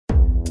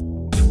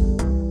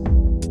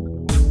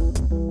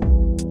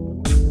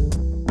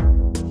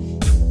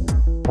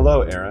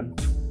Hello, Aaron.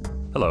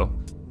 Hello.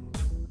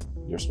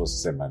 You're supposed to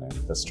say my name.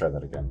 Let's try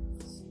that again.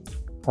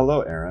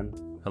 Hello,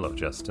 Aaron. Hello,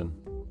 Justin.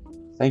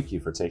 Thank you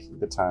for taking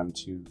the time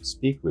to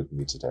speak with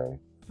me today.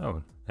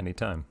 Oh,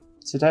 anytime.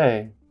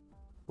 Today,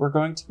 we're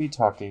going to be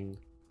talking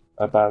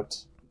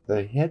about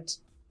the hit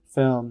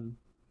film,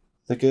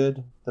 The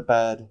Good, the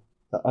Bad,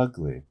 the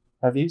Ugly.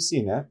 Have you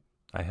seen it?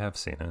 I have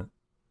seen it.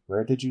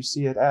 Where did you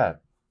see it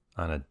at?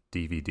 On a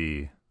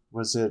DVD.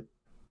 Was it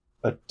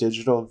a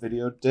digital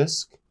video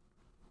disc?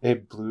 A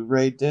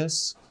Blu-ray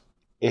disc?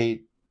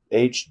 A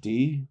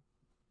HD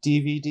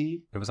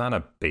DVD? It was on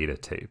a beta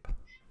tape.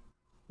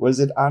 Was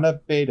it on a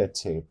beta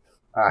tape?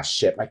 Ah,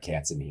 shit, my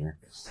cat's in here.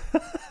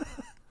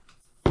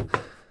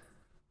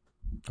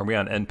 Are we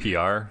on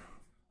NPR?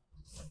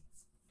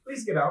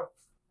 Please get out.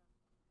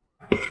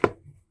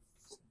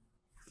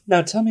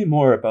 Now tell me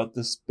more about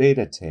this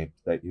beta tape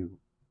that you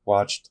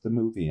watched the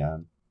movie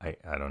on. I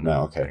don't know.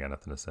 No, okay. I got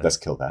nothing to say. Let's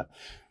kill that.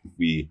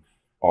 We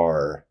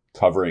are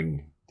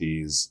covering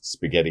these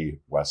spaghetti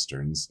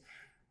westerns.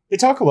 They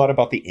talk a lot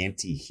about the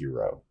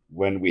anti-hero.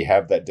 When we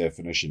have that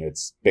definition,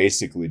 it's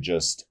basically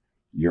just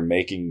you're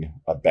making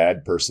a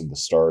bad person the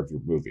star of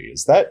your movie.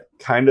 Is that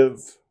kind of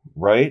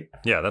right?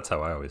 Yeah, that's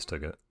how I always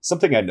took it.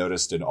 Something I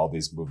noticed in all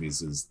these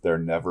movies is they're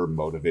never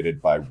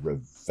motivated by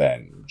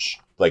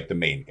revenge, like the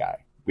main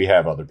guy. We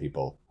have other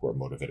people who are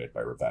motivated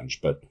by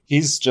revenge, but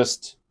he's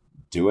just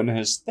doing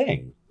his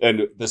thing.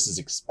 And this is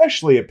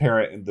especially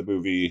apparent in the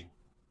movie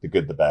The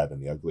Good, the Bad,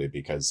 and the Ugly,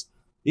 because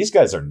these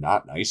guys are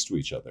not nice to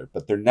each other,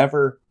 but they're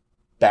never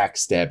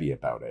backstabby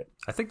about it.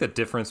 I think the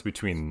difference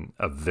between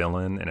a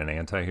villain and an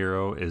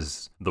anti-hero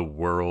is the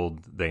world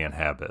they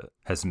inhabit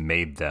has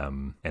made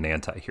them an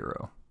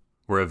anti-hero.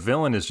 Where a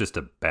villain is just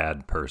a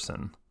bad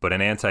person, but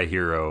an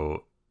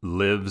anti-hero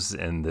lives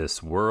in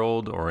this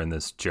world or in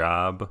this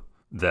job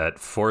that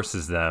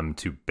forces them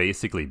to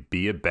basically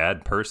be a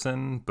bad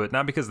person, but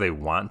not because they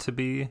want to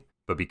be,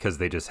 but because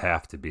they just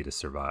have to be to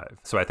survive.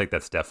 So I think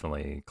that's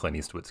definitely Clint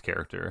Eastwood's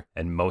character.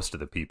 And most of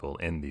the people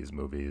in these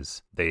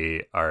movies,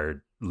 they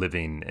are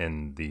living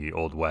in the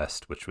Old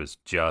West, which was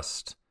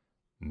just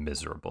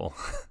miserable.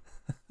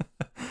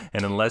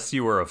 And unless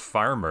you were a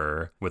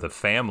farmer with a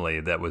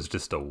family that was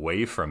just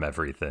away from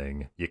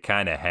everything, you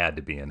kind of had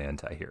to be an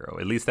anti-hero.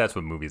 At least that's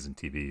what movies and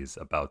TVs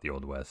about the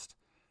Old West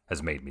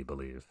has made me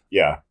believe.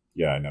 Yeah,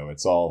 I know.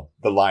 It's all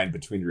the line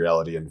between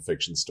reality and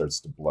fiction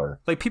starts to blur.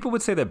 Like, people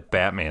would say that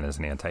Batman is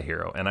an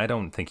anti-hero, and I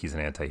don't think he's an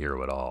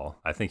anti-hero at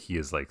all. I think he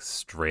is like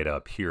straight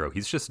up hero.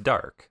 He's just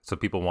dark, so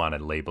people want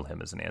to label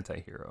him as an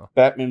anti-hero.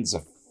 Batman's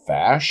a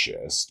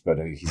fascist, but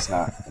he's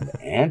not an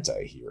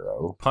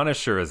anti-hero.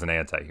 Punisher is an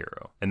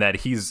anti-hero, and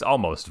that he's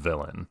almost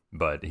villain,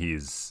 but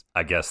he's,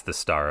 I guess, the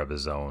star of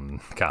his own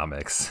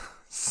comics,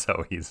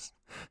 so he's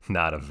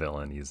not a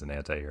villain, he's an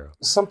anti-hero.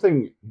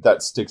 Something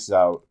that sticks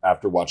out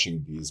after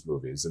watching these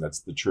movies, and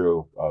it's the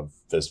true of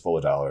Fistful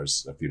of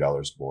Dollars, A Few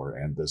Dollars More,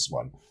 and this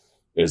one,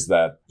 is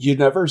that you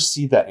never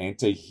see that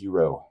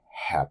anti-hero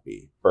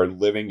happy or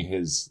living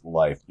his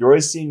life. You're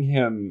always seeing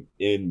him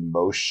in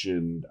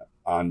motion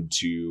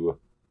onto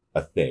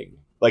a thing.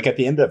 Like at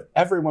the end of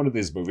every one of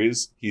these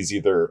movies, he's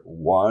either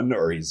won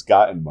or he's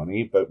gotten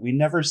money, but we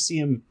never see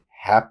him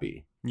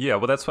happy. Yeah,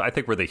 well, that's what I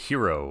think where the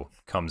hero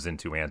comes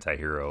into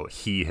anti-hero.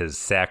 He has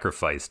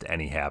sacrificed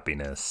any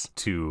happiness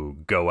to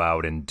go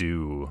out and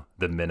do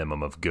the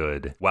minimum of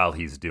good while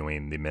he's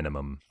doing the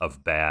minimum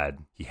of bad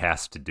he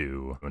has to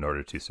do in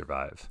order to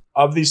survive.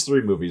 Of these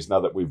three movies, now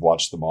that we've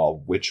watched them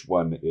all, which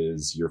one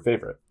is your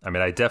favorite? I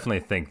mean, I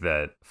definitely think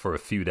that For a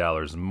Few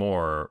Dollars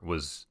More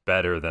was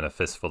better than A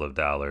Fistful of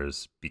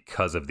Dollars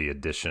because of the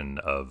addition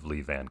of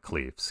Lee Van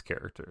Cleef's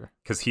character.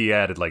 Because he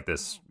added like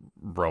this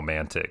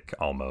romantic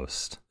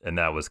almost, and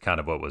that was kind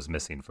of what was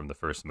missing from the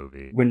first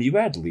movie. When you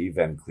add Lee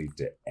Van Cleef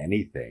to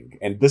anything,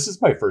 and this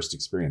is my first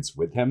experience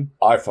with him,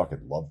 I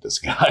fucking love this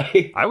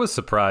guy. I was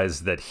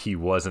surprised that he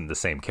wasn't the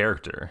same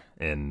character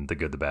in The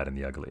Good, the Bad, and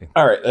the Ugly.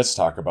 All right, let's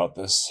talk about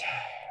this.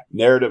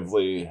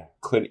 Narratively,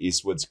 Clint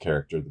Eastwood's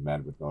character, the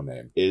man with no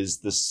name, is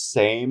the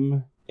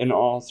same in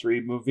all three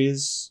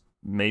movies.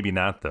 Maybe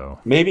not, though.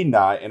 Maybe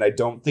not, and I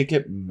don't think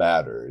it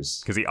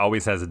matters. Because he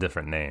always has a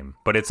different name.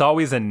 But it's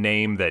always a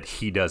name that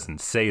he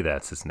doesn't say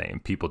that's his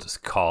name. People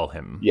just call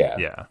him.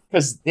 Yeah.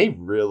 Because they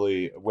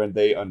really, when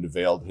they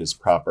unveiled his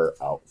proper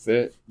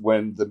outfit,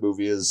 when the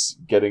movie is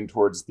getting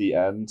towards the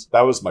end,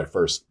 that was my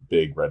first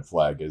big red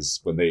flag, is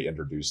when they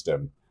introduced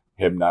him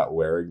not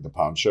wearing the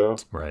poncho.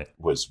 Right.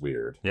 Was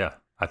weird. Yeah,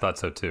 I thought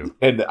so too.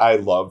 And I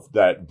love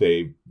that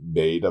they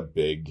made a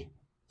big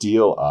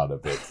deal out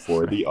of it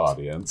for the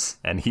audience.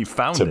 And he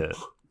found it.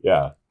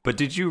 Yeah. But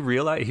did you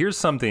realize, here's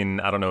something,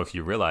 I don't know if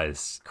you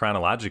realize,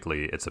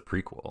 chronologically, it's a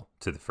prequel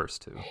to the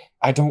first two.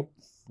 I don't,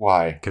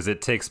 why? Because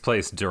it takes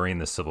place during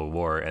the Civil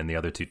War, and the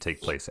other two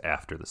take place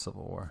after the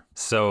Civil War.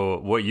 So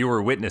what you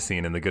were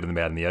witnessing in The Good and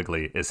the Bad and the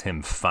Ugly is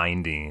him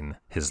finding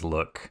his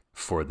look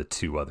for the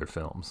two other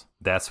films.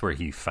 That's where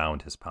he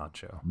found his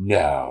poncho.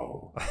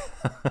 No.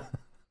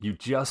 You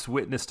just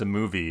witnessed a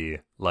movie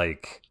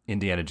like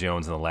Indiana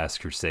Jones and the Last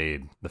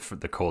Crusade,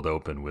 the cold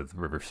open with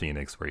River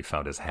Phoenix, where he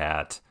found his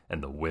hat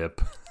and the whip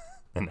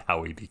and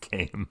how he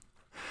became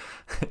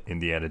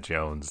Indiana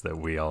Jones that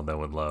we all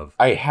know and love.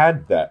 I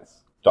had that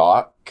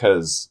thought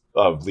because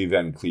of Lee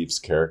Van Cleef's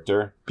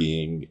character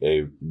being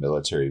a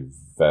military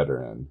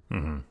veteran.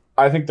 Mm-hmm.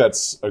 I think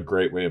that's a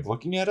great way of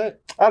looking at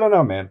it. I don't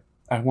know, man.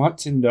 I want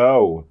to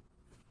know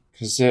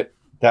because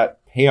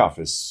that payoff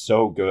is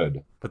so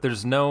good. But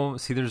there's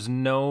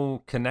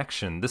no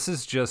connection. This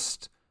is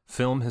just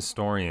film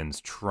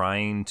historians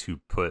trying to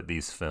put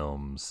these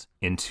films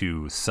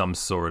into some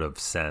sort of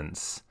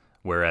sense,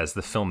 whereas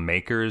the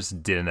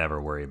filmmakers didn't ever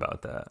worry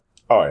about that.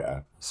 Oh,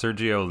 yeah.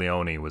 Sergio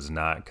Leone was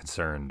not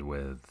concerned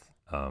with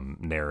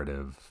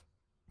narrative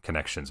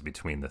connections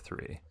between the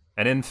three.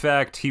 And in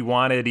fact, he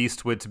wanted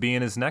Eastwood to be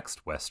in his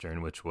next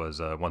Western, which was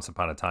Once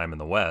Upon a Time in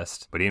the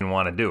West, but he didn't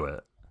want to do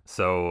it.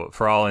 So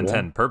for all intent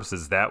and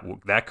purposes,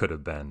 that could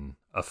have been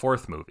a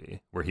fourth movie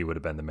where he would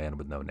have been the man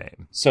with no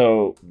name.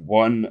 So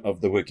one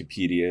of the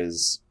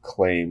Wikipedias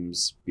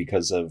claims,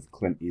 because of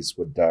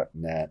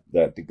ClintEastwood.net,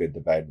 that The Good, the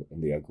Bad,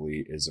 and the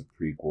Ugly is a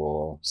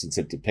prequel, since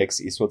it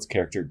depicts Eastwood's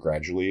character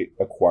gradually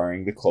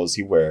acquiring the clothes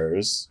he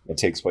wears. It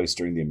takes place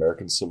during the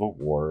American Civil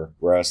War,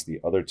 whereas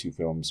the other two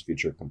films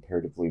feature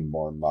comparatively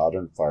more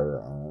modern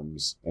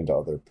firearms and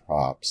other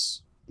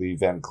props. Lee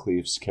Van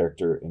Cleef's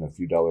character in A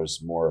Few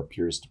Dollars More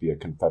appears to be a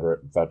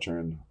Confederate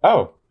veteran.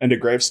 Oh, and A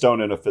Gravestone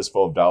in A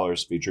Fistful of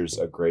Dollars features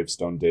a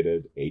gravestone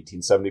dated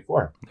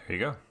 1874. There you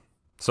go.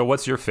 So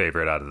what's your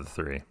favorite out of the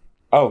three?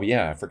 Oh,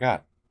 yeah, I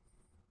forgot.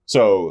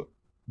 So,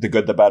 The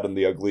Good, the Bad, and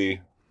the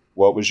Ugly,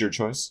 what was your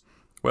choice?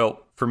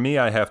 Well, for me,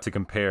 I have to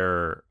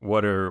compare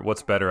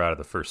what's better out of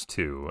the first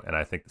two, and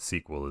I think the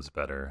sequel is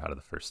better out of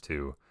the first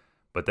two.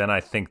 But then I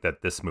think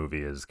that this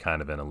movie is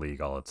kind of in a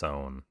league all its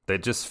own.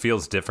 It just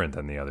feels different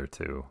than the other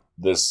two.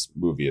 This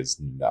movie is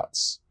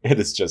nuts. It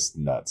is just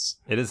nuts.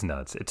 It is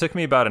nuts. It took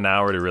me about an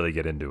hour to really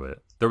get into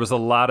it. There was a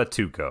lot of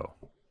Tuco,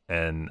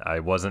 and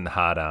I wasn't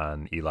hot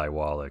on Eli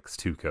Wallach's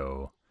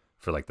Tuco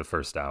for like the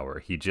first hour.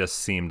 He just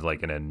seemed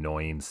like an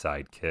annoying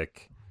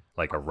sidekick,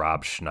 like a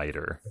Rob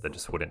Schneider that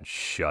just wouldn't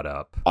shut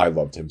up. I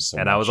loved him so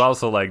much. And I was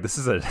also like, this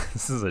is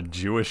a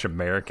Jewish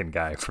American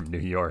guy from New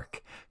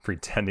York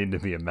pretending to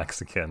be a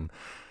Mexican.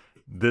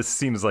 This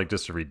seems like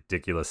just a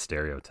ridiculous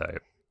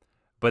stereotype.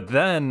 But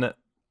then,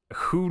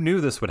 who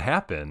knew this would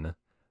happen?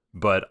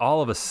 But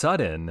all of a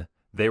sudden,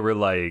 they were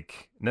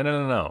like,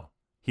 no.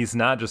 He's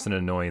not just an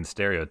annoying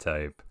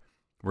stereotype.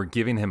 We're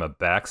giving him a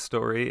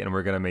backstory, and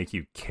we're going to make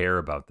you care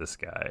about this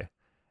guy.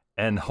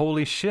 And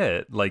holy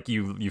shit, like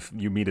you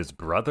meet his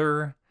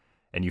brother,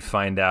 and you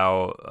find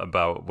out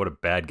about what a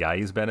bad guy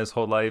he's been his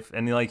whole life.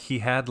 And like he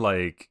had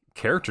like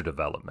character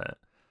development.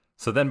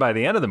 So then by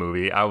the end of the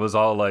movie, I was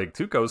all like,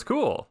 Tuco's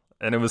cool.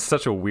 And it was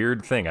such a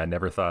weird thing. I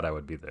never thought I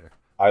would be there.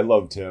 I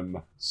loved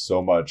him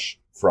so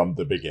much from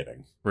the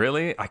beginning.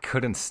 Really? I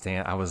couldn't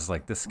stand. I was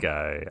like, this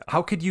guy.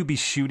 How could you be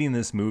shooting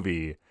this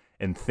movie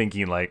and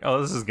thinking like,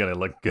 oh, this is going to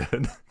look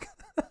good?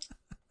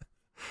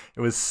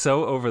 It was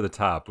so over the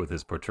top with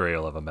his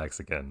portrayal of a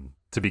Mexican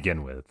to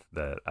begin with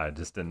that I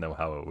just didn't know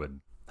how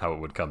it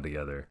would come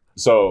together.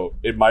 So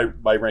my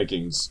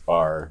rankings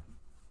are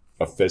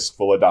A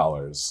Fistful of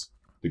Dollars,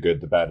 The Good,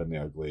 the Bad, and the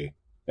Ugly,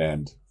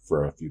 and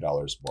For a Few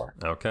Dollars More.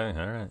 Okay,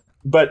 all right.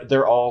 But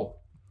they're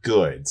all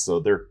good, so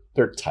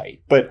they're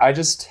tight. But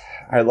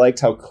I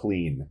liked how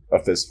clean A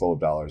Fistful of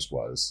Dollars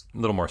was. A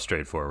little more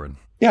straightforward.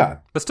 Yeah.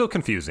 But still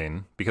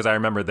confusing, because I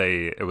remember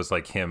it was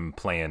like him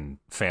playing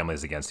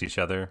families against each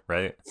other,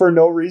 right? For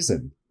no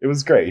reason. It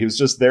was great. He was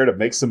just there to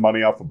make some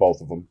money off of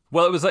both of them.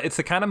 Well, it's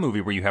the kind of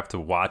movie where you have to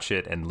watch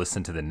it and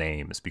listen to the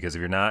names, because if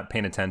you're not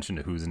paying attention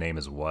to whose name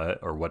is what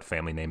or what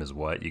family name is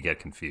what, you get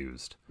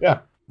confused. Yeah.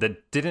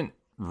 That didn't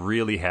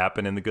really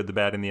happen in The Good, the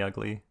Bad, and the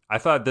Ugly. I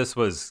thought this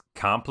was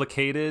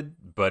complicated,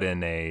 but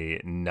in a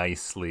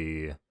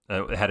nicely...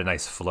 it had a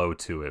nice flow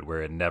to it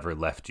where it never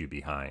left you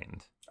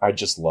behind. I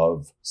just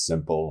love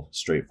simple,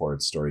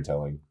 straightforward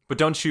storytelling. But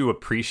don't you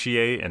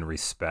appreciate and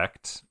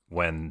respect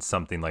when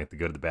something like The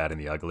Good, the Bad,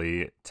 and the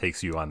Ugly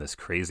takes you on this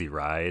crazy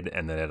ride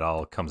and then it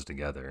all comes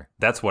together?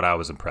 That's what I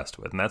was impressed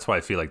with. And that's why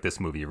I feel like this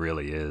movie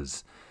really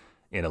is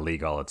in a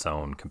league all its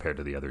own compared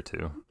to the other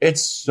two.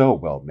 It's so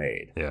well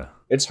made. Yeah.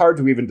 It's hard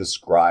to even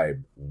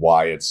describe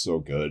why it's so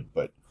good,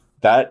 but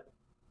that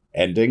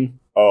ending...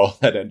 Oh,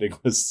 that ending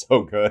was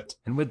so good.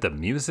 And with the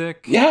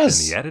music, yes,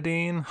 and the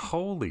editing,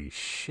 holy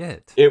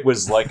shit. It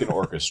was like an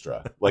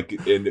orchestra, like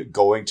in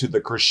going to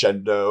the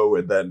crescendo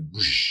and then...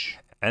 Whoosh.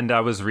 And I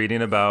was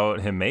reading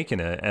about him making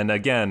it. And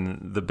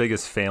again, the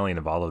biggest failing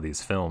of all of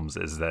these films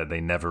is that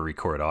they never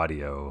record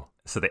audio.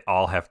 So they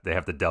have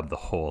to dub the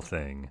whole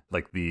thing.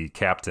 Like the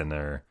captain,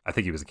 or I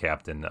think he was a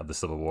captain of the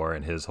Civil War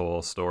in his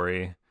whole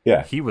story.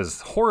 Yeah. He was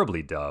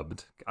horribly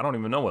dubbed. I don't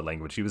even know what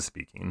language he was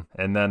speaking.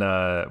 And then,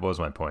 what was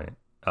my point?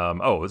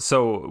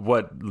 So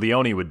what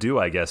Leone would do,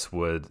 I guess,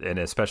 and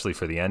especially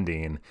for the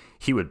ending,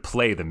 he would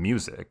play the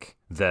music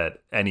that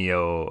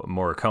Ennio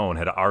Morricone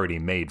had already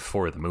made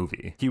for the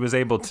movie. He was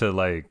able to,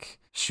 like,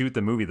 shoot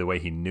the movie the way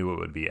he knew it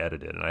would be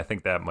edited. And I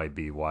think that might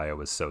be why it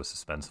was so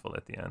suspenseful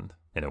at the end.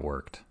 And it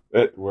worked.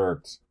 It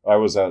worked.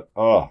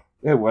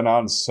 It went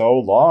on so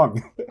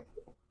long.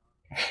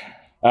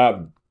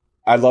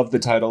 I love the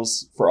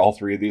titles for all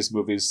three of these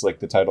movies. Like,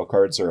 the title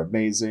cards are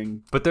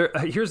amazing. But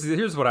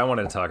here's what I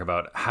wanted to talk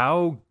about.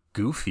 How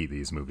goofy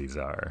these movies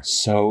are.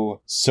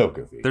 So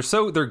goofy.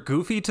 They're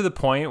goofy to the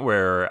point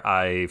where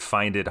I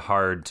find it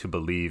hard to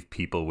believe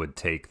people would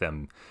take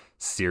them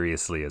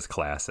seriously as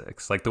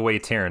classics. Like the way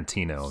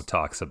Tarantino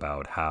talks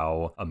about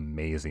how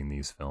amazing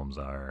these films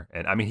are.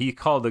 And I mean, he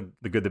called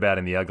The Good, the Bad,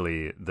 and the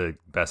Ugly the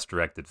best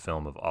directed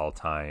film of all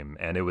time.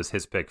 And it was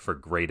his pick for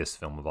greatest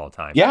film of all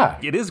time. Yeah.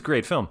 It is a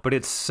great film, but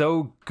it's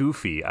so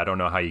goofy. I don't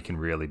know how you can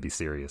really be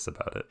serious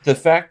about it. The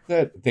fact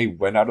that they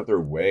went out of their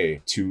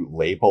way to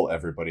label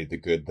everybody the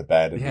good, the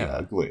bad, and the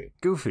ugly.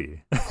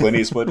 Goofy. Clint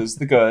Eastwood is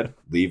the good.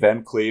 Lee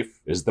Van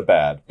Cleef is the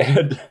bad.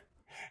 And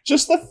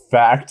just the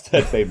fact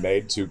that they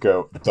made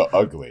Tuco the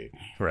ugly.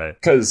 Right.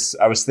 Because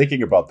I was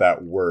thinking about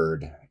that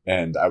word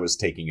and I was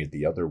taking it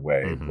the other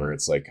way, where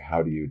it's like,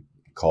 how do you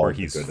call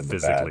the good and the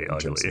bad in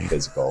terms of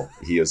physical?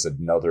 He is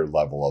another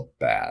level of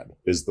bad,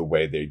 is the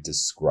way they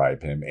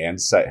describe him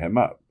and set him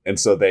up. And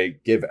so they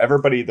give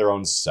everybody their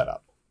own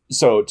setup.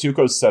 So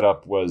Tuco's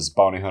setup was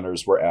bounty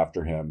hunters were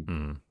after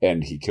him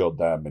and he killed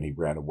them and he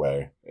ran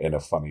away in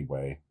a funny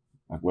way.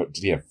 What,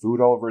 did he have food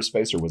all over his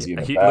face, or was he in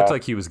a He bath? looked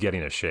like he was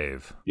getting a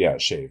shave. Yeah,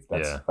 shave.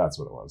 That's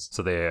what it was.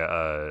 So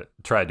they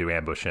tried to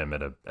ambush him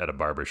at a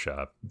barber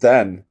shop.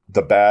 Then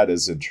the bad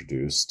is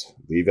introduced.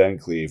 Lee Van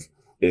Cleef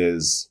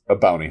is a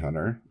bounty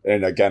hunter.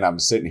 And again, I'm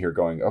sitting here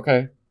going,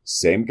 okay,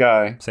 same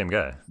guy.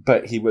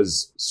 But he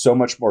was so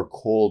much more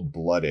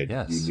cold-blooded.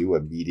 Yes. You knew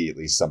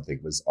immediately something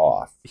was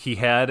off. He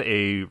had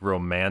a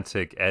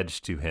romantic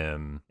edge to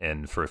him,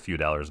 and for a few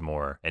dollars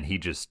more, and he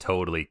just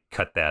totally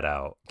cut that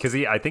out. Because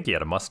I think he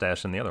had a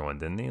mustache in the other one,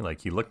 didn't he?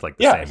 Like, he looked like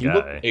the same guy. Yeah, he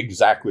looked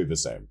exactly the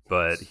same.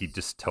 But he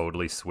just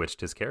totally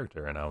switched his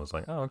character, and I was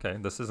like, oh, okay,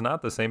 this is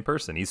not the same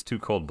person. He's too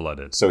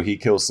cold-blooded. So he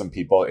kills some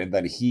people, and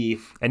then he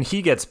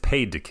gets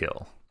paid to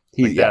kill.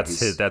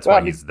 That's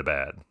why he's the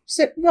bad.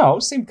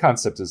 Same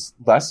concept as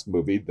last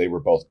movie. They were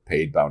both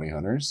paid bounty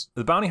hunters.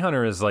 The bounty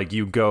hunter is like,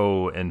 you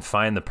go and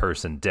find the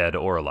person dead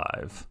or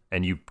alive,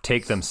 and you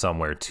take them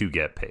somewhere to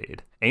get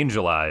paid.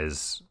 Angel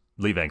Eyes,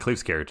 Lee Van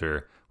Cleef's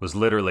character, was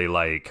literally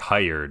like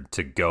hired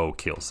to go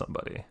kill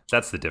somebody.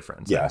 That's the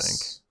difference. Yes, I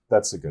think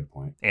that's a good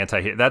point.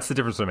 That's the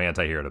difference from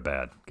anti-hero to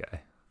bad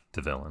guy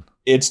to villain.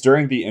 It's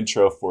during the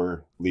intro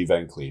for Lee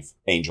Van Cleef,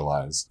 Angel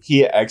Eyes.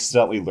 He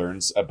accidentally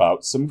learns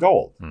about some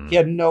gold. He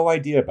had no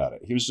idea about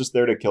it. He was just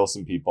there to kill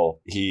some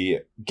people. He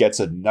gets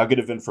a nugget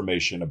of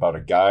information about a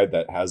guy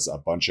that has a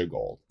bunch of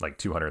gold. Like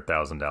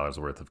 $200,000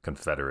 worth of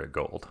Confederate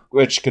gold.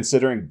 Which,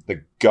 considering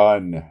the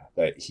gun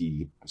that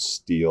he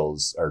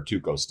steals, or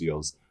Tuco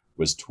steals,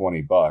 was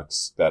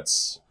 $20,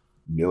 that's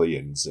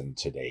millions in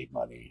today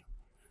money.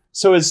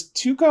 So is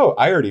Tuco,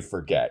 I already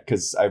forget,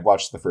 because I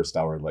watched the first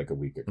hour like a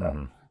week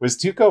ago. Was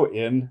Tuco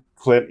in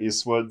Clint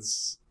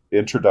Eastwood's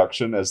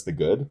introduction as the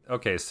good?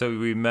 Okay, so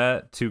we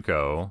met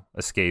Tuco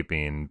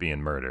escaping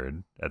being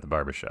murdered at the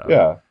barbershop.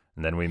 Yeah.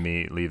 And then we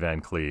meet Lee Van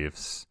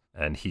Cleef's,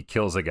 and he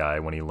kills a guy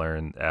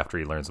after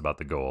he learns about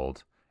the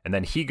gold. And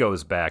then he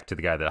goes back to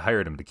the guy that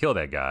hired him to kill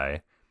that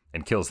guy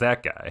and kills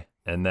that guy.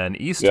 And then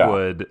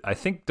Eastwood, I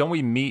think, don't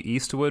we meet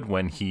Eastwood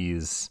when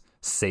he's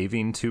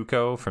saving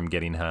Tuco from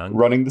getting hung?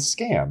 Running the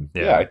scam.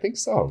 Yeah, I think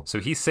so. So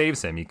he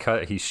saves him.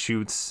 He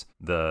shoots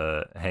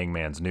the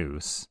hangman's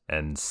noose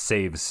and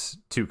saves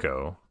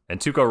Tuco. And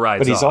Tuco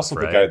rides off. But he's also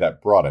the guy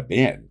that brought him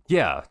in.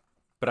 Yeah.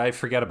 But I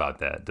forget about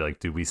that. Like,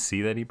 do we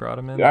see that he brought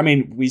him in? I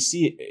mean,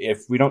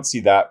 if we don't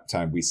see that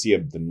time, we see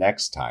him the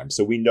next time.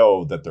 So we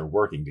know that they're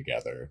working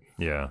together.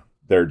 Yeah.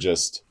 They're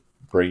just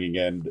bringing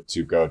in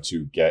Tuco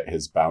to get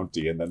his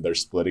bounty, and then they're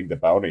splitting the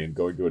bounty and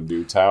going to a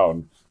new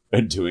town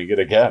and doing it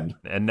again.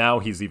 And now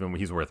he's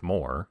worth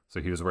more.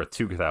 So he was worth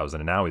 $2,000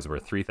 and now he's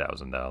worth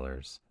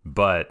 $3,000.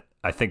 But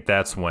I think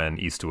that's when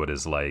Eastwood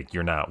is like,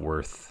 you're not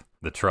worth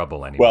the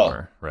trouble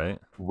anymore, right?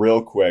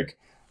 Real quick,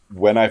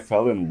 when I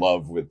fell in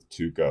love with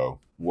Tuco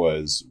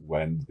was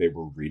when they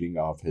were reading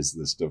off his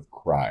list of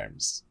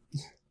crimes.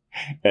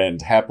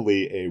 And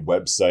happily, a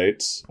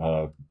website,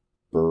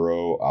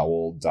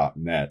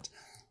 burrowowl.net,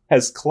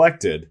 has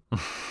collected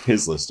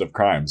his list of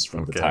crimes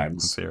from the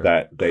times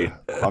that they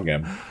hung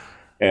him.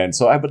 And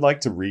so I would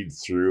like to read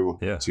through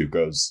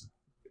Tuco's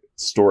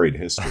storied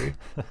history.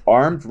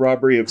 Armed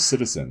robbery of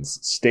citizens,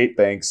 state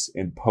banks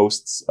and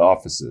posts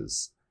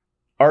offices,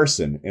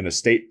 arson in a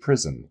state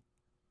prison,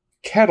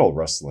 cattle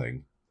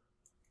rustling,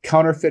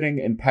 counterfeiting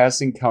and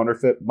passing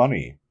counterfeit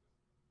money,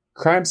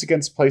 crimes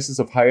against places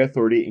of high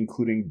authority,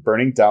 including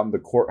burning down the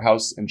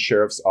courthouse and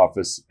sheriff's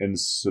office in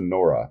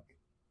Sonora,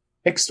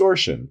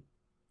 extortion,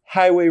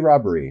 highway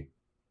robbery,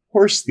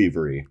 horse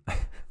thievery,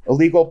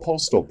 illegal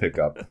postal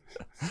pickup,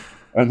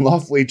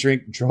 unlawfully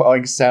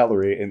drawing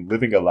salary and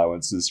living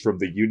allowances from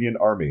the Union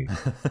Army,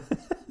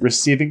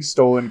 receiving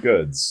stolen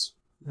goods,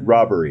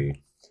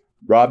 robbery,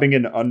 robbing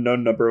an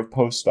unknown number of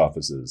post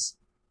offices,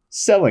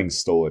 selling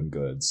stolen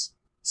goods,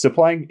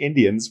 supplying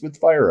Indians with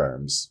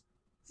firearms,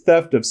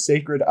 theft of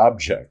sacred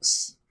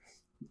objects,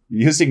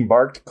 using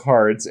marked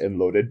cards and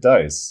loaded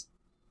dice,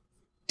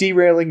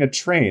 derailing a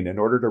train in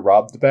order to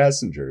rob the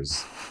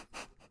passengers,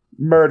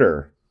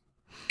 murder,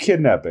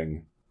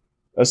 kidnapping,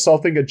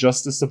 assaulting a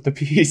justice of the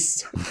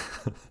peace,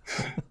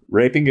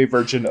 raping a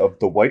virgin of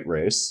the white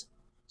race,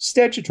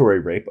 statutory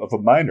rape of a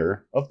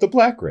minor of the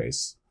black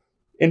race,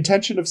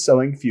 intention of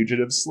selling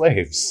fugitive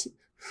slaves,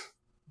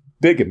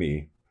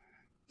 bigamy,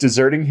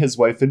 deserting his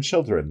wife and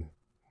children,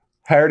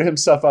 hired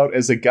himself out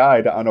as a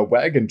guide on a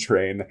wagon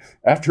train.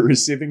 After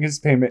receiving his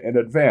payment in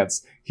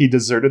advance, he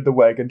deserted the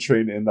wagon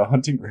train in the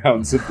hunting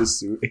grounds of the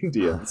Sioux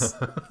Indians,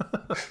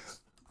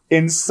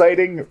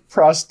 inciting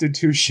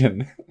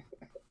prostitution,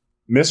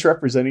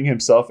 misrepresenting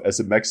himself as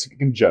a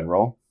Mexican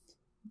general,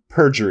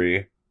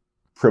 perjury,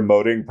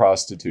 promoting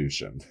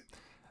prostitution.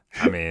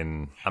 I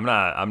mean, I'm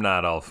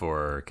not all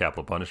for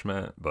capital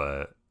punishment,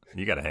 but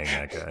you got to hang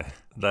that guy.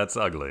 That's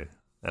ugly.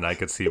 And I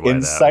could see why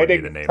that would be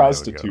the name.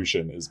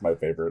 Prostitution is my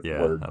favorite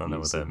word. I don't know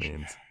what that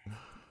means.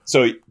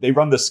 So they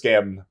run the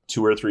scam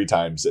 2 or 3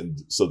 times,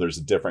 and so there's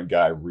a different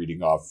guy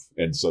reading off,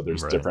 and so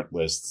there's different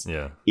lists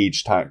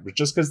each time. But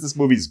just because this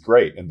movie's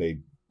great, and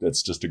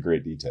that's just a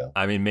great detail.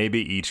 I mean, maybe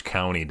each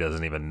county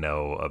doesn't even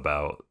know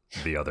about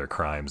the other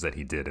crimes that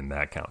he did in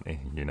that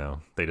county. You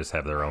know, they just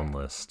have their own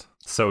list.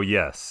 So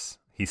yes,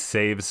 he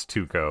saves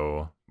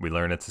Tuco. We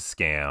learn it's a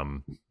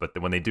scam, but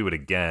when they do it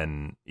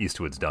again,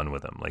 Eastwood's done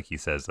with him. Like he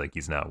says, like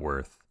he's not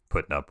worth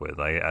putting up with.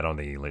 I don't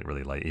think he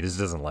really he just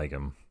doesn't like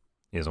him.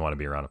 He doesn't want to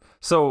be around him.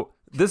 So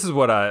this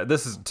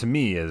is to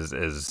me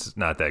is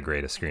not that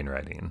great a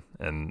screenwriting,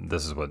 and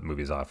this is what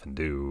movies often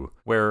do.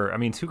 Where I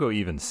mean, Tuco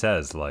even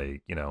says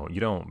like, you know,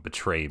 you don't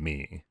betray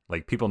me.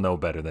 Like people know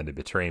better than to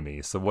betray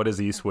me. So what does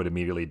Eastwood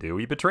immediately do?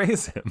 He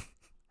betrays him,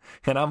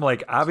 and I'm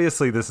like,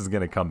 obviously this is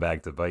going to come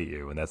back to bite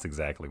you, and that's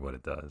exactly what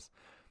it does.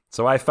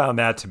 So I found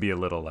that to be a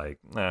little like,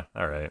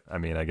 all right. I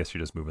mean, I guess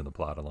you're just moving the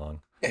plot along.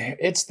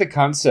 It's the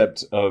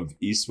concept of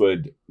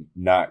Eastwood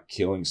not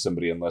killing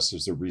somebody unless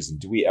there's a reason.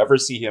 Do we ever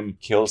see him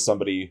kill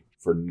somebody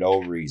for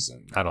no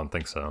reason? I don't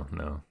think so,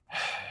 no.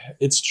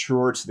 It's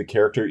truer to the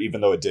character,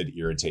 even though it did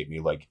irritate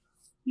me. Like,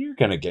 you're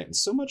going to get in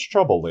so much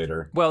trouble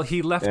later. Well,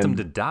 he left him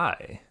to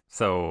die.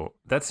 So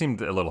that seemed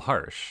a little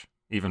harsh,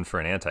 even for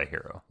an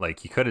anti-hero.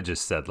 Like, he could have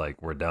just said,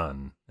 like, we're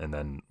done, and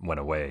then went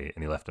away,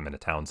 and he left him in a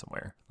town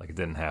somewhere. Like, it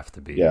didn't have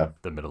to be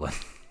the middle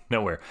of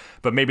nowhere.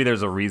 But maybe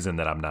there's a reason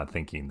that I'm not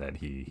thinking that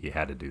he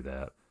had to do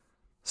that.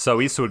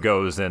 So Eastwood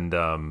goes and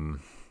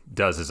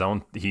does his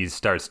own. He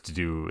starts to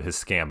do his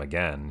scam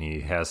again.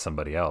 He has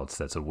somebody else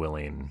that's a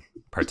willing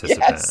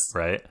participant,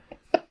 right?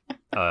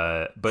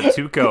 But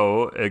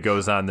Tuco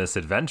goes on this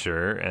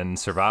adventure and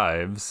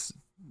survives,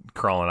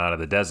 crawling out of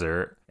the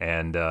desert,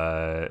 and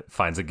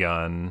finds a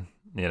gun.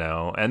 You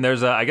know, and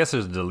I guess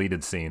there's a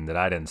deleted scene that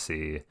I didn't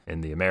see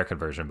in the American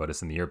version, but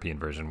it's in the European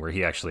version where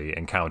he actually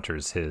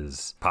encounters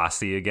his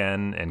posse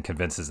again and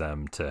convinces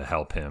them to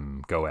help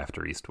him go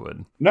after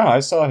Eastwood. No, I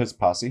saw his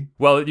posse.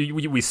 Well,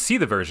 we see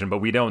the version, but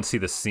we don't see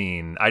the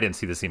scene. I didn't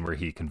see the scene where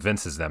he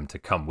convinces them to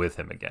come with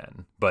him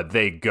again, but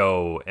they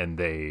go and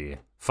they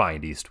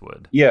find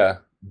Eastwood. Yeah,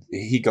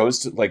 he goes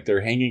to, like, they're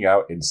hanging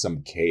out in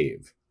some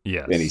cave.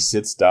 Yes. And he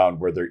sits down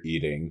where they're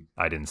eating.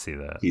 I didn't see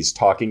that. He's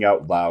talking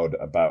out loud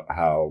about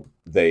how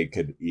they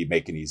could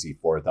make an easy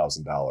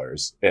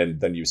 $4,000. And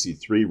then you see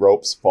 3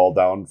 ropes fall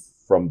down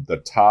from the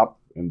top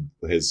and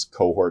his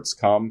cohorts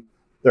come.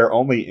 They're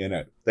only in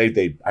it.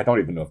 They I don't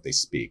even know if they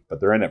speak, but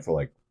they're in it for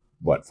like,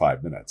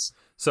 5 minutes.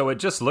 So it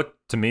just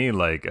looked to me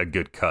like a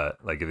good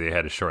cut. Like if they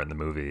had to shorten the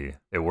movie,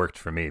 it worked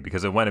for me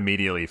because it went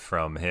immediately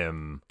from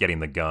him getting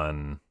the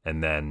gun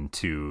and then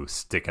to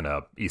sticking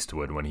up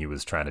Eastwood when he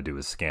was trying to do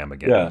his scam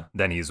again. Yeah.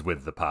 Then he's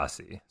with the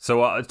posse.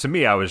 So to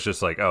me, I was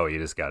just like, oh, he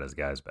just got his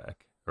guys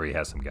back. Or he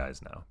has some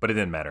guys now. But it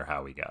didn't matter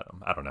how he got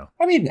them. I don't know.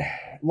 I mean,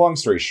 long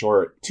story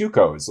short,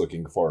 Tuco is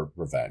looking for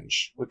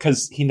revenge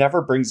because he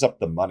never brings up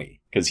the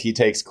money. Because he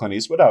takes Clint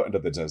Eastwood out into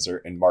the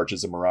desert and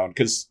marches him around.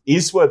 Because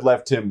Eastwood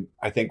left him,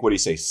 I think,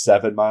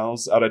 7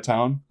 miles out of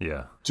town?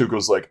 Yeah.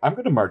 Tuco's like, I'm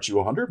going to march you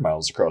 100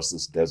 miles across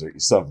this desert,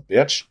 you son of a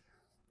bitch.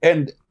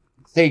 And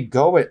they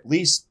go at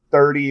least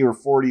 30 or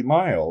 40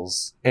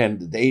 miles.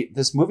 And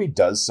this movie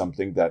does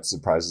something that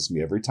surprises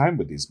me every time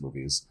with these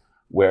movies,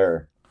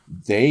 where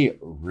they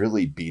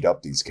really beat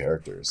up these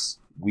characters.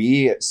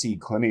 We see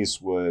Clint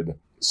Eastwood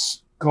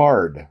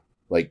scarred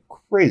like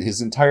crazy.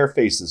 His entire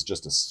face is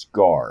just a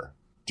scar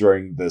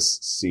during this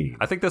scene.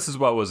 I think this is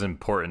what was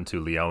important to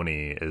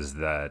Leone, is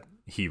that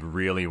he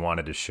really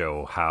wanted to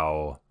show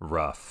how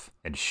rough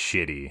and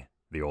shitty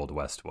the Old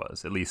West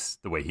was, at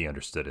least the way he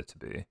understood it to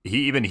be.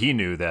 He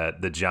knew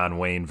that the John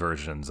Wayne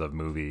versions of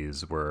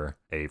movies were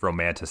a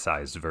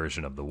romanticized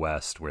version of the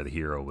West where the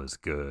hero was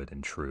good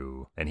and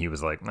true. And he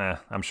was like, nah,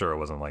 I'm sure it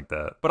wasn't like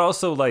that. But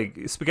also,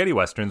 like, spaghetti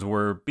westerns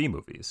were B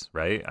movies,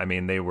 right? I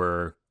mean, they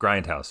were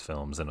grindhouse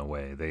films in a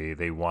way.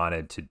 They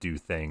wanted to do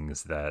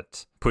things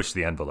that push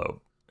the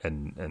envelope.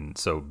 And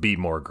so be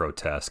more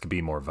grotesque,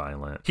 be more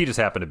violent. He just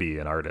happened to be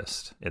an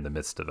artist in the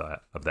midst of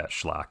that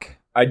schlock.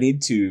 I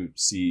need to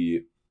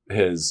see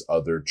his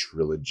other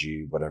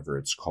trilogy, whatever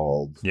it's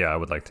called. Yeah, I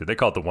would like to. They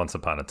call it the Once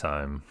Upon a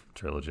Time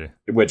trilogy.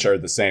 Which are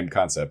the same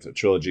concept, a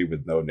trilogy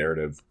with no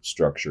narrative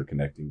structure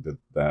connecting to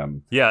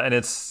them. Yeah, and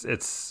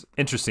it's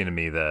interesting to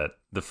me that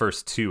the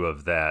first two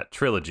of that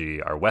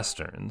trilogy are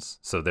Westerns,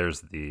 so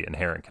there's the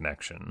inherent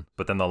connection.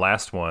 But then the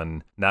last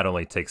one not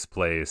only takes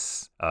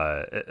place,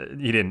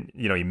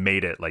 he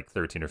made it like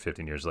 13 or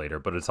 15 years later,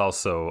 but it's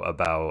also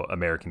about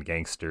American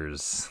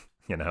gangsters,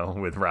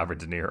 with Robert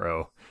De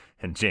Niro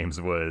and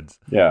James Woods.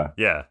 Yeah.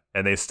 Yeah.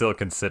 And they still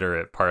consider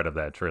it part of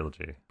that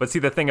trilogy. But see,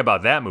 the thing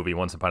about that movie,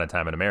 Once Upon a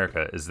Time in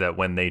America, is that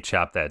when they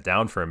chopped that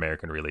down for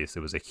American release, it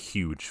was a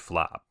huge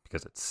flop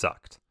because it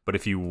sucked. But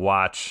if you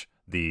watch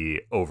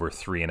the over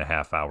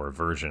 3.5 hour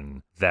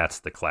version, that's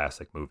the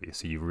classic movie.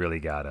 So you really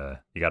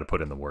gotta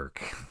put in the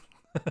work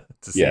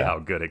to see how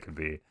good it could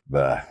be.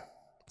 Bah.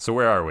 So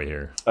where are we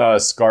here?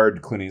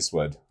 Scarred Clint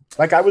Eastwood.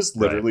 Like, I was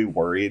literally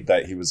worried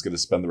that he was going to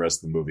spend the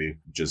rest of the movie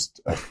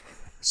just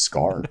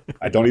scarred.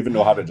 I don't even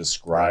know how to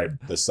describe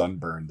the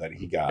sunburn that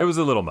he got. It was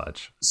a little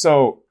much.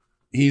 So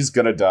he's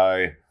going to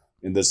die,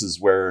 and this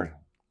is where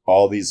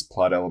all these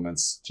plot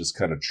elements just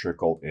kind of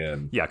trickle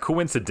in. Yeah,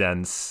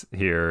 coincidence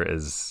here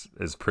is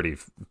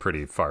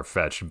pretty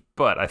far-fetched,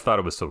 but I thought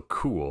it was so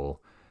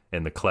cool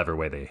in the clever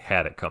way they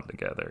had it come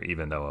together,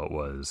 even though it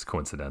was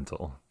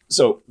coincidental.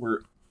 So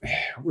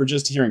we're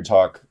just hearing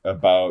talk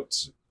about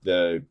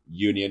the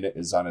Union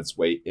is on its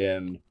way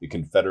in. The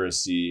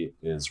Confederacy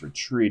is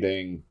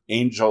retreating.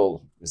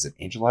 Is it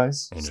Angel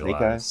Eyes?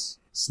 Snake Eyes?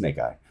 Snake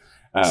Eye.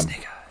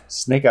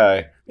 Snake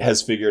Eye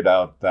has figured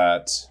out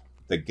that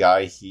the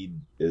guy he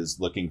is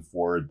looking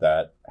for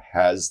that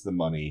has the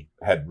money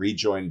had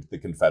rejoined the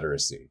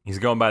Confederacy. He's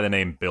going by the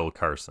name Bill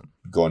Carson.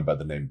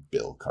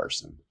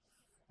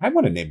 I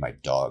want to name my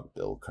dog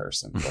Bill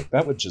Carson. Like,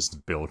 that would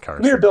just... Bill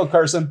Carson. Come here, Bill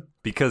Carson.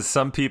 Because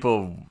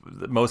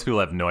most people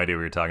have no idea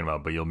what you're talking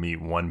about, but you'll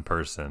meet one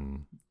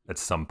person at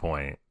some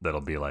point that'll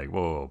be like,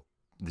 whoa,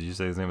 did you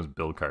say his name was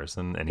Bill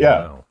Carson? And yeah,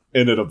 know.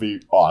 And it'll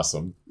be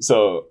awesome.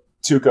 So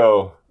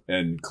Tuco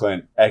and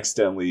Clint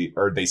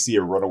they see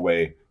a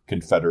runaway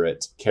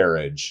Confederate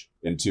carriage,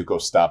 and Tuco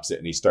stops it,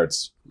 and he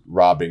starts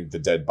robbing the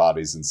dead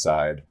bodies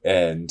inside.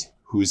 And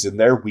who's in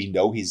there? We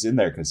know he's in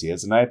there because he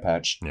has an eye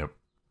patch. Yep.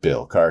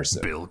 Bill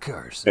Carson.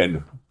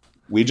 And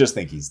we just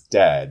think he's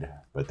dead.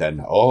 But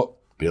then,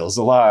 Bill's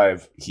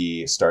alive.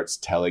 He starts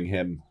telling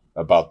him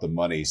about the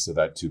money so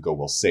that Tuco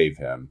will save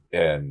him.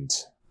 And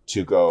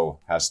Tuco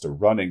has to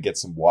run and get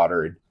some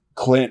water. And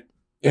Clint,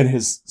 in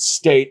his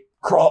state,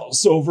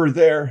 crawls over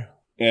there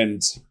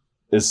and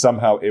is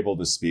somehow able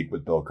to speak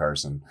with Bill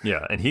Carson.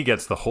 Yeah, and he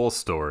gets the whole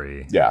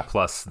story. Yeah.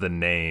 Plus the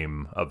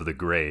name of the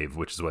grave,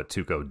 which is what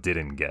Tuco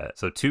didn't get.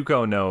 So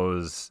Tuco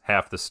knows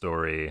half the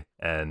story,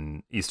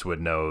 and Eastwood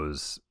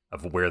knows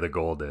of where the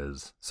gold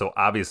is. So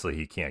obviously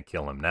he can't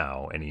kill him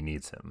now, and he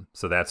needs him.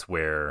 So that's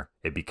where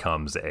it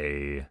becomes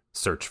a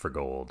search for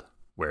gold,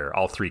 where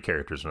all three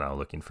characters are now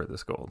looking for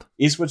this gold.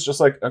 Eastwood's just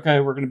like, okay,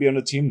 we're going to be on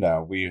a team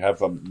now. We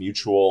have a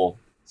mutual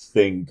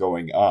thing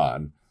going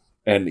on.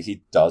 And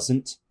he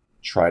doesn't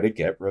try to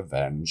get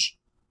revenge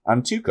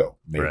on Tuco.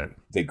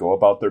 They go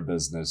about their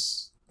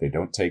business. They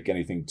don't take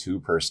anything too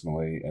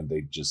personally, and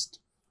they just,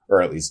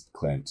 or at least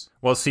Clint.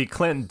 Well, see,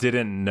 Clint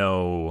didn't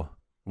know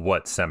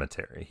what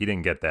cemetery. He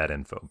didn't get that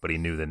info, but he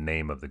knew the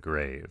name of the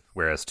grave,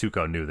 whereas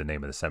Tuco knew the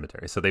name of the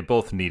cemetery. So they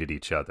both needed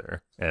each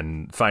other,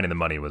 and finding the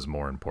money was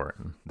more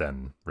important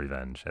than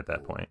revenge at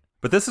that point.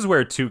 But this is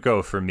where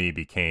Tuco, for me,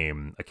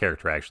 became a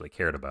character I actually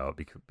cared about,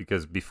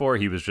 because before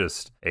he was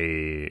just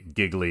a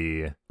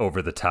giggly,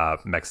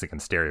 over-the-top Mexican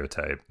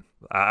stereotype.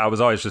 I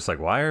was always just like,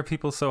 why are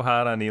people so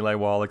hot on Eli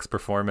Wallach's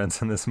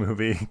performance in this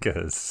movie?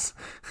 Because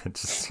it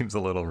just seems a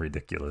little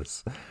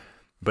ridiculous.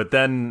 But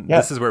then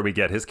This is where we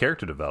get his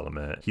character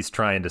development. He's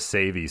trying to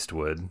save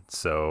Eastwood,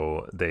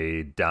 so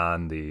they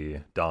don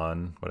the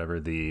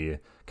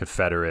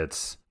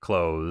Confederates'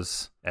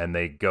 clothes, and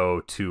they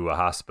go to a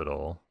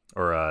hospital.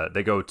 Or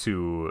they go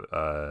to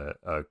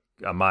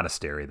a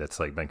monastery that's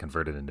like been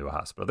converted into a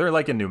hospital. They're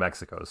like in New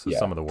Mexico, so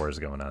some of the war is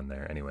going on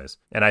there anyways.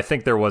 And I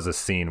think there was a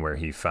scene where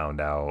he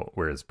found out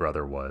where his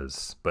brother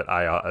was, but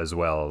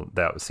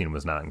that scene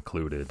was not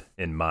included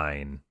in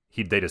mine.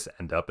 They just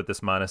end up at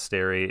this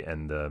monastery,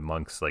 and the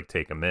monks like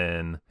take him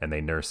in, and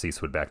they nurse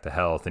Eastwood back to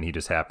health, and he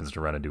just happens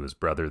to run into his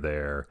brother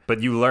there.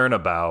 But you learn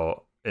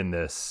about, in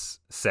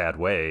this sad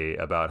way,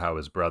 about how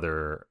his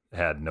brother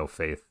had no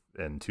faith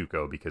in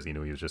Tuco because he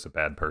knew he was just a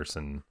bad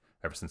person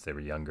ever since they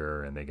were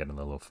younger, and they get in a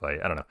little fight.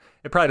 I don't know.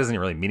 It probably doesn't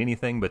really mean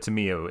anything, but to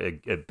me,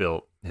 it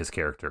built his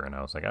character, and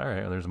I was like, all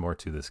right, there's more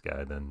to this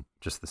guy than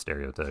just the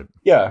stereotype.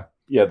 Yeah,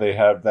 they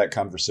have that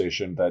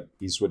conversation that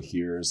Eastwood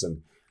hears,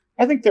 and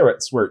I think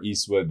that's where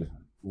Eastwood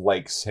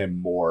likes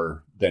him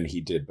more than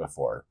he did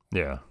before.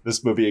 Yeah.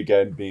 This movie,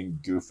 again, being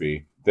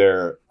goofy,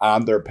 they're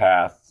on their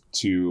path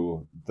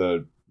to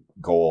the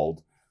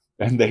gold,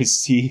 and they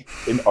see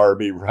an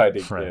army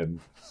riding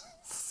in.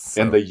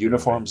 So and the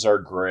uniforms are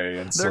gray,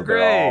 and so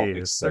they're all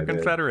excited. They're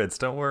Confederates.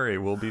 Don't worry,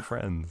 we'll be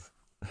friends.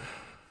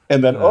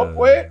 And then,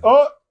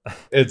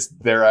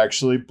 They're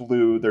actually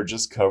blue. They're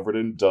just covered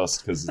in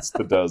dust because it's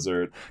the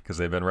desert. Because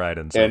they've been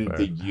riding so and far.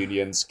 The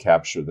Unions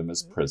capture them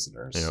as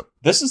prisoners. Yep.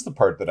 This is the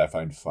part that I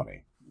find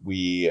funny.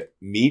 We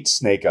meet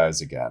Snake Eyes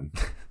again.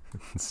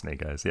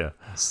 Snake Eyes, yeah.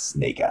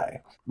 Snake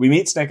Eye. We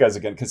meet Snake Eyes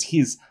again because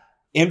he's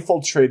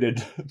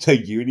infiltrated the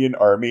Union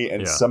army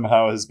and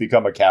somehow has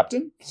become a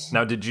captain.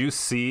 Now, did you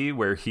see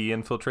where he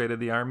infiltrated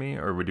the army,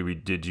 or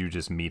did you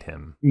just meet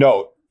him?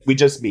 No, we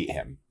just meet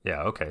him.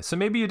 Yeah, okay. So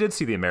maybe you did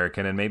see the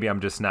American, and maybe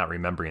I'm just not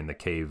remembering the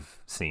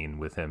cave scene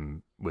with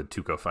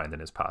Tuco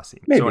finding his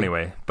posse. Maybe. So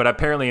anyway, but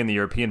apparently in the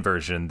European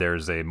version,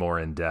 there's a more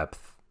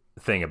in-depth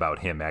thing about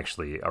him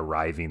actually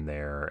arriving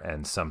there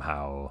and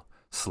somehow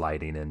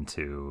sliding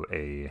into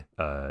a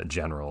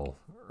general,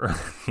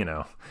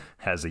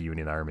 has a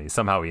Union army.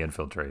 Somehow he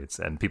infiltrates,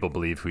 and people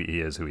believe who he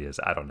is.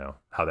 I don't know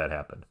how that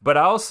happened. But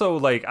I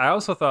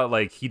also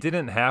thought he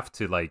didn't have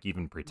to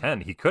even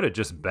pretend. He could have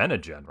just been a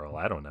general.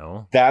 I don't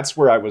know. That's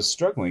where I was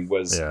struggling.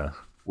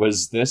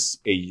 Was this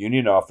a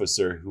Union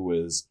officer who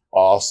was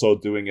also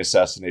doing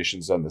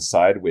assassinations on the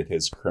side with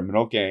his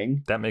criminal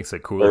gang? That makes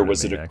it cooler. Or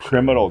was it a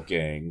criminal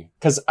gang?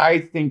 Because I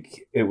think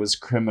it was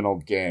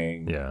criminal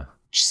gang. Yeah.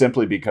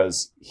 Simply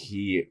because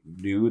he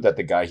knew that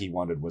the guy he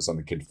wanted was on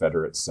the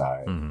Confederate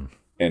side. Mm-hmm.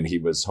 And he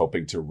was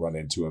hoping to run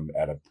into him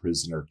at a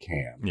prisoner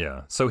camp.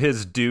 Yeah. So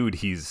his dude,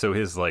 his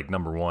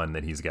number one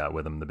that he's got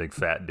with him, the big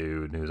fat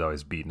dude who's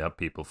always beating up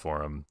people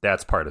for him,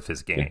 that's part of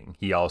his gang.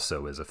 He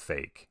also is a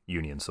fake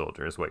Union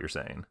soldier, is what you're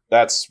saying.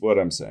 That's what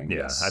I'm saying. Yeah,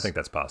 yes. I think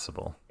that's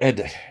possible.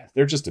 And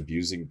they're just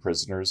abusing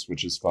prisoners,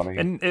 which is funny.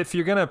 And if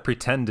you're going to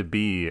pretend to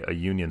be a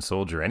Union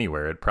soldier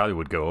anywhere, it probably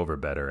would go over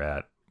better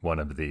at one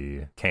of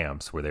the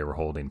camps where they were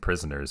holding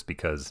prisoners,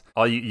 because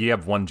you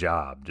have one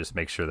job, just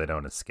make sure they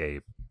don't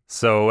escape.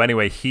 So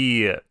anyway,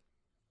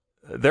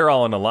 they're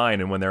all in a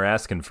line, and when they're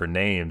asking for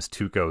names,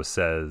 Tuco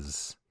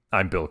says,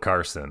 "I'm Bill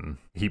Carson."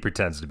 He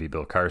pretends to be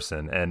Bill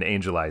Carson, and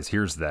Angel Eyes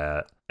hears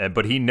that,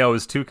 but he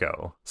knows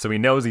Tuco. So he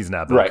knows he's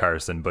not Bill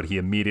Carson, but he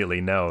immediately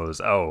knows,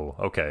 oh,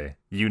 okay,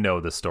 you know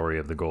the story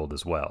of the gold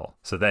as well.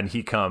 So then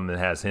he comes and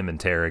has him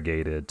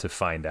interrogated to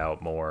find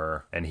out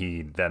more, and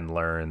he then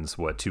learns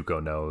what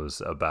Tuco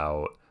knows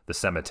about the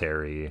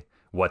cemetery,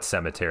 what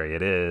cemetery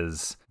it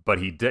is, but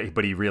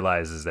he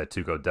realizes that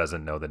Tuco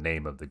doesn't know the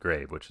name of the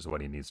grave, which is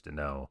what he needs to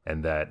know.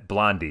 And that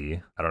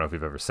Blondie, I don't know if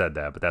we've ever said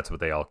that, but that's what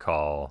they all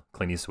call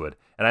Clint Eastwood.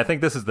 And I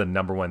think this is the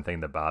number one thing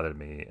that bothered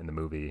me in the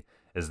movie,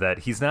 is that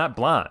he's not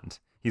blonde.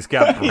 He's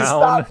got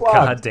brown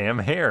goddamn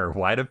hair.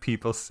 Why do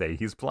people say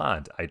he's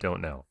blonde? I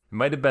don't know. It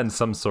might have been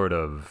some sort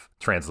of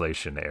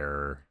translation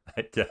error,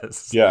 I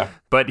guess. Yeah.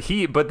 But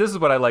this is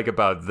what I like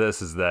about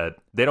this, is that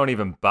they don't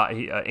even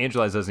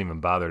Angel Eyes doesn't even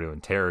bother to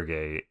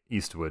interrogate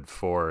Eastwood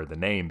for the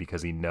name,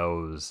 because he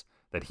knows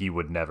that he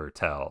would never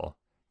tell,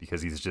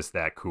 because he's just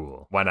that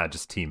cool. Why not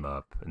just team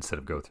up instead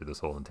of go through this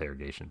whole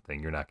interrogation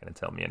thing? You're not going to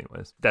tell me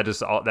anyways. That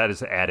is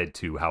added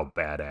to how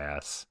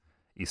badass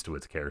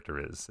Eastwood's character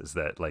is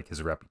that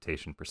his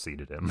reputation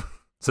preceded him.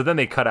 So then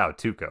they cut out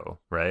Tuco,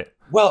 right?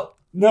 Well,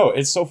 no,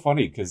 it's so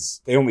funny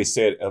because they only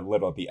say it a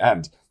little at the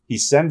end. He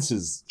sends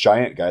his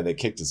giant guy that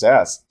kicked his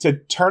ass to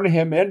turn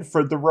him in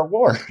for the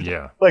reward.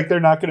 Yeah. They're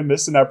not going to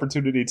miss an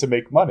opportunity to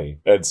make money.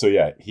 And so,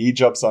 yeah, he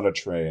jumps on a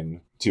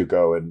train,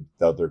 Tuco and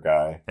the other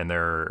guy. And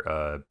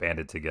they're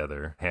banded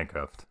together,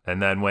 handcuffed.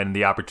 And then when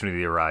the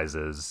opportunity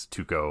arises,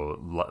 Tuco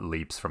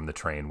leaps from the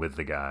train with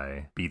the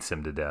guy, beats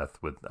him to death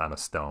on a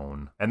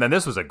stone. And then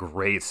this was a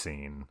great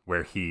scene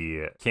where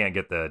he can't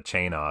get the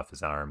chain off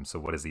his arm. So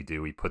what does he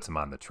do? He puts him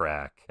on the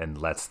track and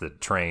lets the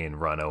train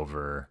run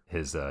over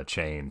his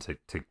chain to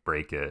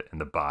break it,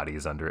 and the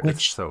body's under it.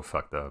 It's so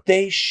fucked up.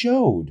 They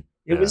showed.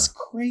 It was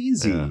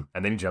crazy. Yeah.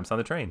 And then he jumps on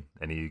the train,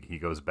 and he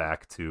goes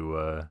back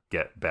to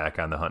get back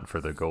on the hunt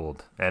for the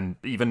gold, and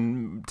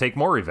even take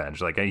more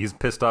revenge. He's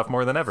pissed off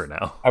more than ever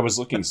now. I was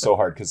looking so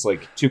hard because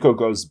Tuco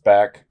goes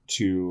back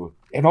to,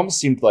 it almost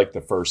seemed like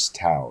the first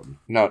town.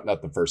 Not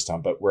the first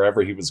town, but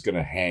wherever he was going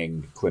to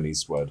hang Clint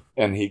Eastwood.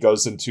 And he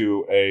goes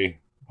into a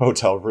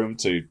hotel room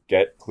to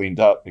get cleaned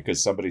up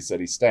because somebody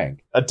said he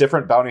stank. A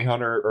different bounty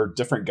hunter or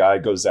different guy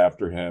goes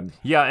after him.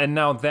 Yeah, and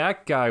now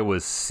that guy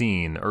was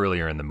seen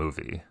earlier in the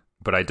movie,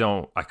 but I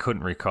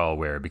couldn't recall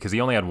where, because he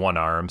only had one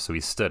arm, so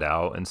he stood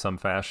out in some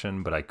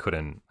fashion, but I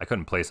couldn't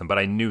place him. But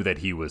I knew that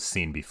he was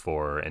seen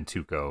before, and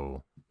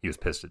he was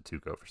pissed at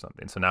Tuco for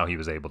something. So now he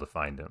was able to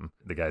find him.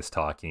 The guy's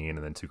talking,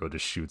 and then Tuco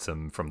just shoots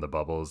him from the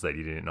bubbles that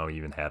he didn't know he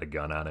even had a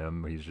gun on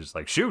him. He's just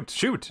like,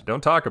 shoot,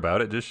 don't talk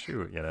about it, just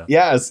shoot,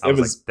 Yes, it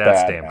was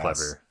that's damn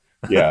clever.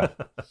 Yeah.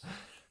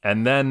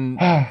 And then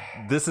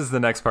this is the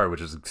next part,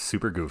 which is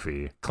super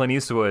goofy. Clint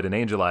Eastwood and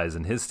Angel Eyes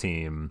and his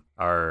team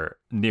are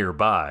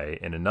nearby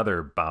in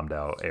another bombed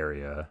out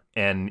area,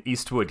 and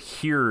Eastwood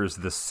hears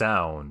the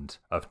sound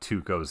of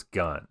Tuco's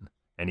gun.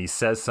 And he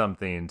says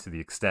something to the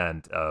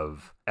extent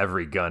of,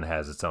 every gun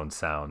has its own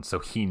sound. So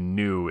he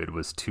knew it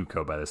was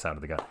Tuco by the sound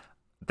of the gun.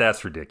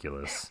 That's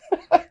ridiculous.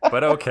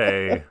 But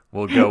okay,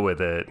 we'll go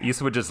with it.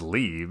 Eastwood just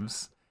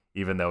leaves,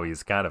 even though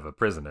he's kind of a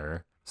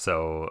prisoner.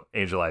 So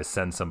Angel Eyes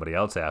sends somebody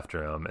else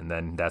after him, and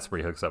then that's where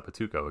he hooks up with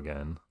Tuco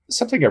again.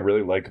 Something I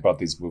really like about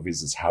these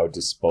movies is how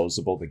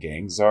disposable the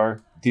gangs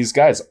are. These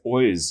guys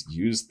always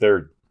use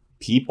their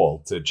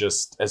people to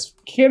just as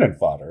cannon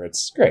fodder.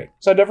 It's great.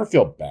 So I never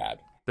feel bad.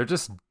 They're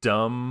just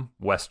dumb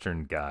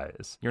Western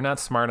guys. You're not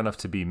smart enough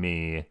to be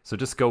me, so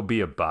just go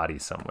be a body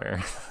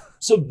somewhere.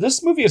 So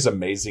this movie is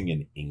amazing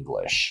in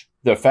English.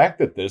 The fact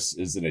that this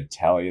is an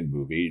Italian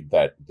movie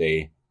that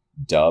they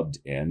dubbed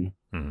in,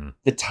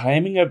 the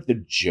timing of the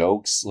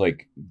jokes,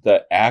 like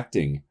the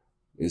acting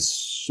is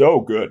so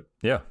good.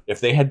 Yeah.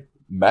 If they had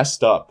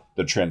messed up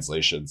the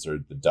translations or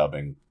the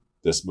dubbing,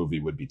 this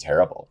movie would be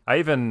terrible. I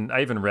even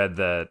read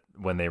that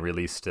when they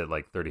released it,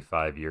 like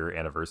 35-year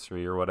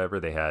anniversary or whatever,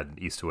 they had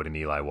Eastwood and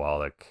Eli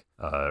Wallach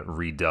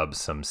redub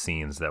some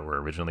scenes that were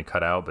originally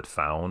cut out but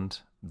found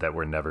that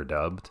were never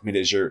dubbed. I mean,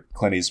 is your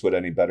Clint Eastwood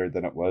any better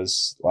than it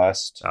was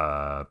last?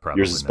 Probably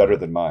Yours is not. better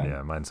than mine.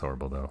 Yeah, mine's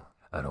horrible though.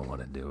 I don't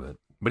want to do it.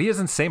 But he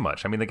doesn't say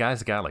much. I mean, the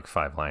guy's got like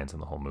 5 lines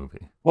in the whole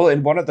movie. Well,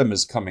 and one of them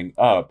is coming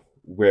up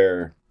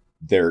where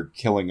they're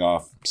killing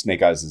off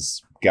Snake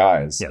Eyes'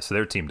 guys. Yeah, so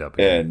they're teamed up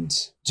again. And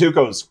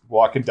Tuco's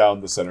walking down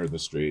the center of the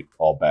street,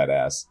 all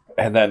badass.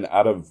 And then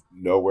out of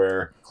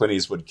nowhere, Clint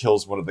Eastwood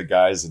kills one of the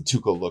guys, and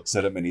Tuco looks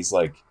at him and he's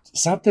like,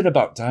 something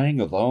about dying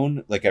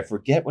alone? Like, I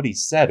forget what he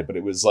said, but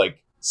it was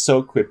like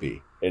so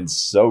quippy and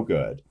so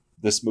good.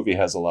 This movie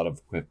has a lot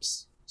of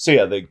quips. So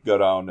yeah, they go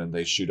down and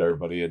they shoot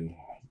everybody, and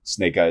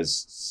Snake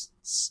Eyes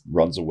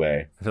runs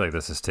away. I feel like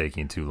this is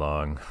taking too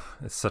long.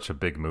 It's such a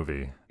big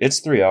movie. It's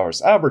 3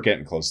 hours. We're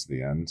getting close to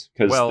the end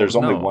because there's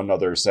only one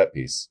other set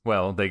piece.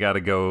 Well, they got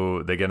to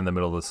go. They get in the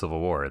middle of the Civil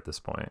War at this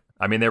point.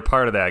 I mean, they're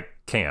part of that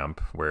camp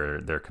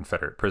where they're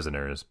Confederate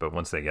prisoners, but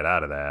once they get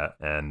out of that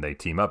and they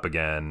team up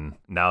again,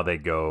 now they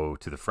go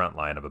to the front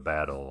line of a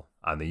battle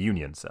on the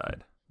Union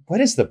side.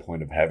 What is the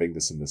point of having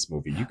this in this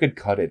movie? You could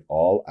cut it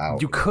all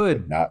out. You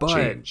could not but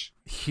change.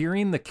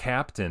 Hearing the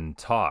captain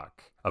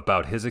talk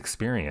about his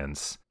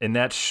experience in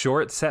that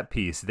short set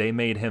piece, they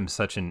made him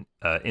such an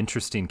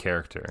interesting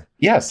character.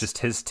 Yes. Just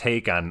his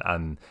take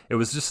on it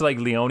was just like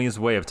Leone's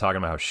way of talking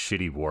about how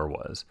shitty war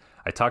was.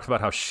 I talked about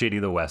how shitty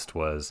the West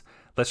was.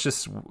 Let's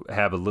just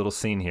have a little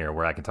scene here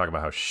where I can talk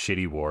about how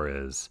shitty war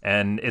is.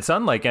 And it's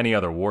unlike any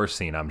other war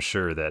scene, I'm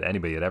sure, that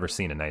anybody had ever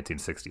seen in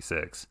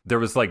 1966. There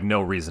was like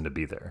no reason to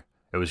be there.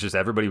 It was just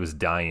everybody was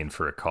dying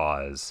for a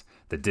cause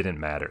that didn't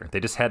matter. They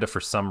just had to,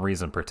 for some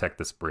reason, protect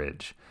this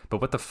bridge.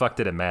 But what the fuck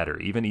did it matter?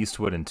 Even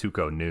Eastwood and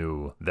Tuco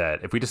knew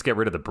that if we just get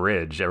rid of the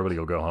bridge, everybody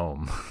will go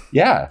home.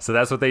 Yeah. So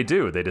that's what they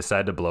do. They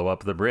decide to blow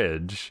up the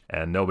bridge,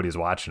 and nobody's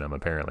watching them,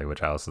 apparently,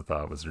 which I also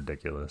thought was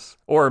ridiculous.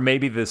 Or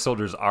maybe the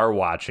soldiers are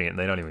watching it and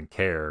they don't even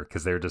care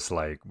because they're just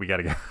like, we got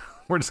to go.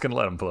 We're just going to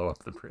let them blow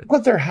up the bridge.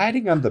 But they're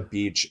hiding on the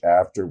beach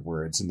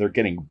afterwards, and they're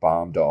getting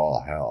bombed to all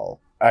hell.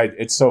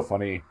 It's so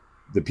funny.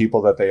 The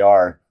people that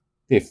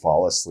they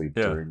fall asleep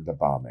during the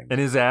bombing. And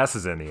his ass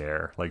is in the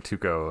air, like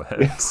Tuco.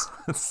 It's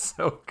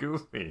so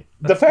goofy.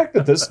 The fact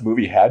that this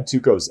movie had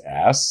Tuco's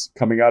ass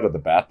coming out of the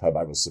bathtub,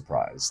 I was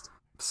surprised.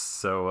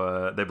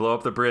 So they blow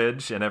up the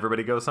bridge, and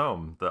everybody goes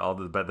home.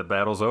 The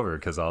battle's over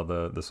because all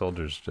the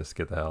soldiers just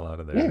get the hell out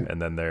of there. Yeah.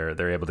 And then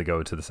they're able to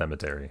go to the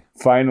cemetery.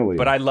 Finally.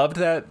 But I loved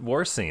that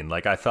war scene.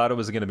 Like, I thought it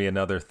was going to be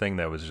another thing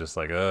that was just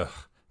like, ugh,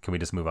 can we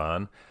just move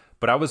on?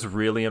 But I was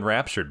really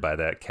enraptured by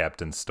that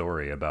captain's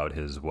story about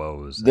his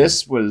woes.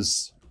 This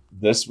was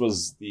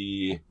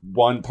the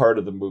one part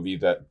of the movie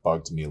that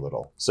bugged me a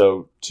little.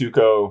 So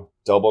Tuco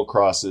double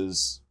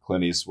crosses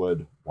Clint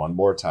Eastwood one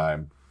more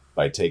time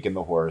by taking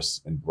the horse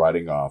and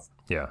riding off.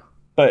 Yeah.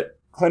 But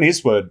Clint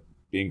Eastwood,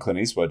 being Clint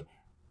Eastwood,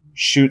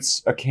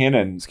 shoots a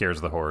cannon. Scares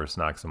the horse,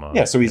 knocks him off.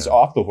 Yeah, so he's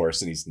off the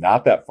horse and he's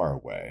not that far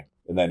away.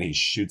 And then he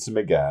shoots him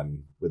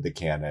again with the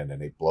cannon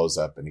and it blows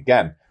up. And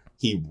again,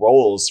 he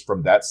rolls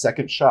from that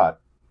second shot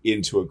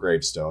into a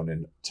gravestone,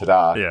 and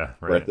ta-da,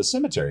 we're at the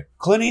cemetery.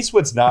 Clint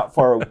Eastwood's not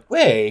far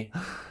away,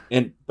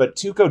 but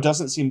Tuco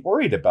doesn't seem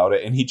worried about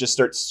it, and he just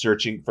starts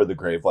searching for the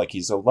grave like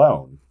he's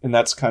alone. And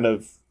that's kind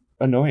of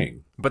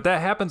annoying. But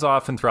that happens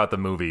often throughout the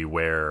movie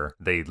where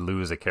they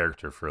lose a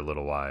character for a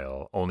little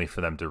while, only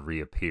for them to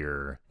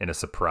reappear in a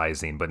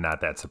surprising, but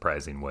not that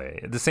surprising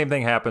way. The same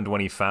thing happened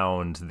when he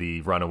found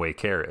the runaway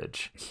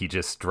carriage. He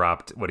just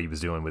dropped what he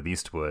was doing with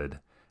Eastwood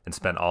and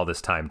spent all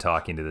this time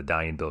talking to the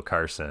dying Bill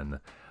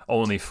Carson,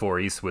 only for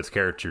Eastwood's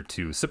character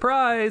to,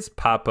 surprise,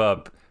 pop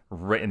up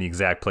right in the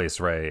exact place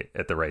right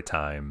at the right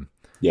time.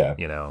 Yeah.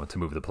 To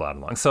move the plot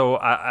along. So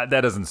that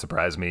doesn't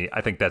surprise me.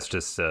 I think that's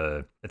just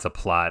it's a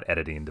plot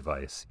editing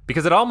device.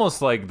 Because it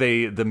almost like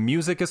the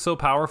music is so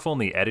powerful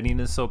and the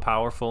editing is so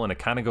powerful and it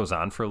kind of goes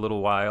on for a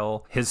little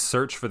while. His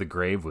search for the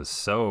grave was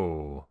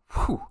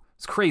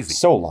it's crazy.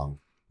 So long.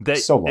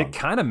 It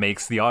kind of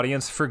makes the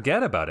audience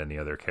forget about any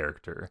other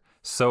character.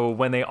 So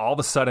when they all of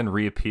a sudden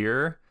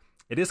reappear,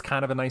 it is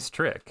kind of a nice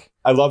trick.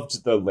 I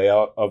loved the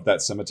layout of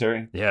that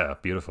cemetery. Yeah,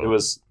 beautiful. It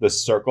was, the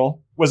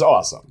circle was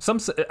awesome.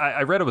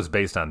 I read it was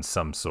based on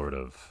some sort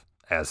of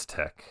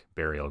Aztec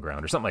burial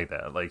ground or something like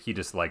that. Like, he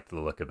just liked the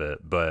look of it.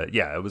 But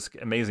yeah, it was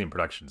amazing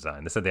production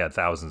design. They said they had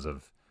thousands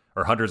of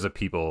or hundreds of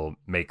people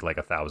make like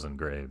 1,000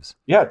 graves.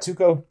 Yeah,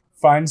 Tuco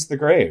finds the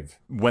grave.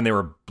 When they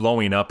were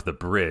blowing up the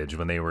bridge,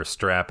 when they were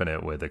strapping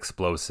it with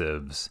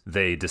explosives,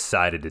 they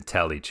decided to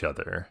tell each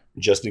other.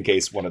 Just in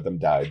case one of them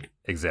died.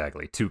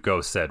 Exactly.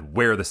 Tuco said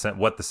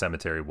what the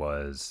cemetery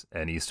was,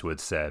 and Eastwood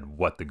said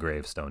what the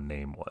gravestone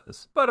name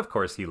was. But of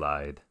course he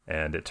lied,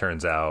 and it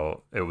turns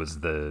out it was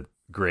the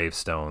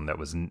gravestone it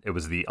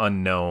was the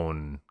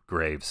unknown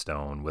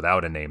gravestone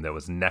without a name that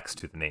was next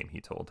to the name he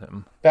told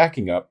him.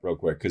 Backing up real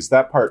quick, because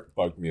that part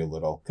bugged me a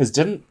little. Because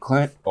didn't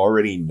Clint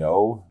already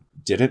know?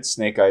 Didn't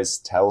Snake Eyes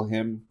tell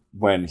him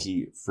when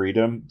he freed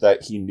him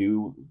that he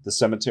knew the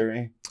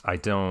cemetery? I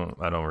don't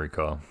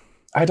recall.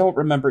 I don't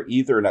remember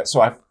either. And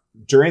so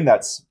during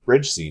that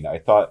bridge scene, I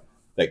thought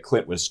that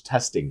Clint was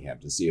testing him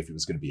to see if he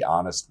was going to be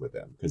honest with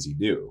him, because he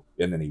knew.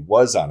 And then he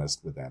was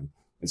honest with him.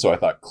 And so I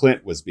thought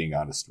Clint was being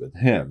honest with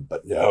him.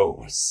 But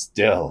no,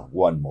 still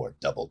one more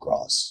double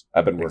cross.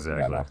 I've been working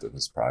on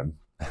Optimus Prime.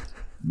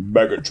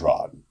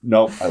 Megatron.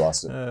 Nope, I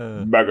lost it.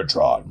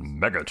 Megatron.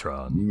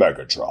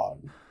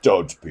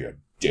 Don't be a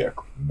dick,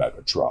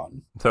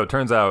 Megatron. So it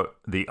turns out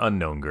the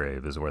unknown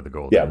grave is where the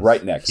gold is. Yeah,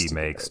 right next He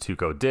makes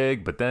Tuco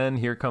dig, but then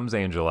here comes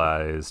Angel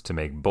Eyes to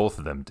make both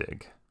of them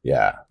dig.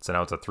 Yeah. So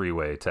now it's a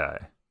 3-way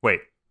tie.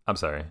 Wait, I'm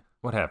sorry.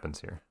 What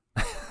happens here?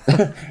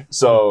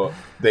 So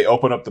they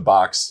open up the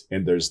box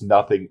and there's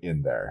nothing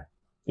in there.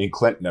 And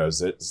Clint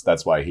knows it. So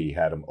that's why he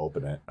had him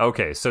open it.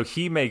 Okay, so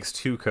he makes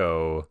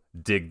Tuco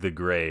dig the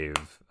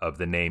grave of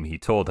the name he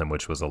told him,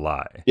 which was a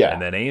lie. Yeah.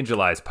 And then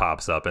Angel Eyes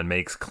pops up and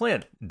makes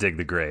Clint dig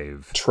the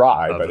grave.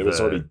 But it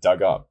was already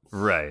dug up.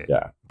 Right.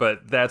 Yeah.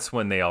 But that's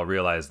when they all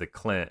realize that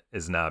Clint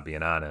is not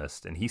being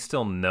honest, and he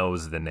still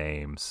knows the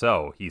name.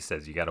 So he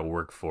says, you got to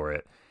work for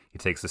it. He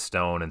takes a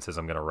stone and says,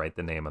 I'm going to write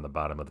the name on the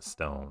bottom of the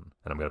stone,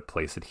 and I'm going to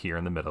place it here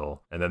in the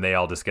middle. And then they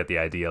all just get the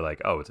idea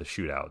like, oh, it's a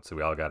shootout, so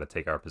we all got to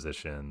take our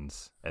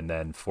positions. And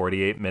then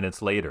 48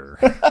 minutes later,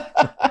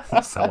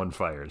 someone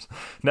fires.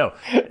 No,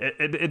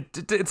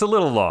 it's a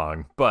little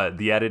long, but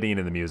the editing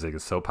and the music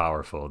is so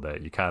powerful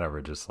that you kind of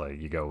are just like,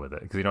 you go with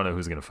it, because you don't know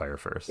who's going to fire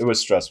first. It was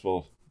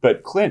stressful.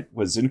 But Clint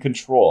was in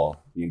control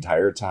the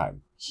entire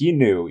time. He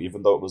knew,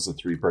 even though it was a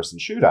 3-person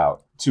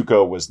shootout,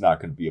 Tuco was not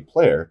going to be a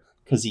player,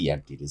 because he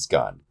emptied his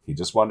gun. He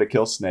just wanted to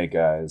kill Snake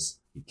Eyes.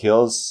 He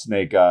kills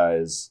Snake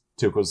Eyes.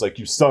 Tuco's like,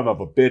 you son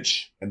of a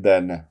bitch. And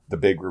then the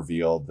big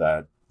reveal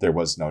that there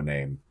was no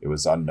name. It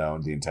was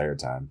unknown the entire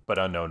time. But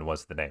unknown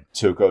was the name.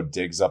 Tuco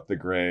digs up the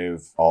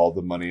grave. All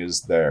the money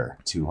is there.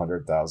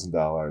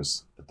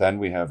 $200,000. But then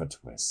we have a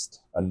twist.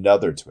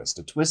 Another twist.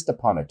 A twist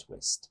upon a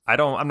twist. I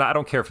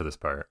don't care for this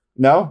part.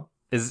 No?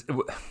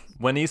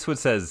 When Eastwood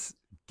says,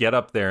 get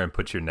up there and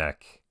put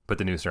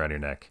the noose around your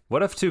neck.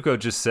 What if Tuco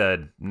just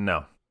said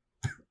no?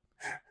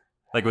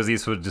 Like, was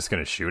Eastwood just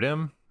going to shoot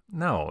him?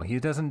 No, he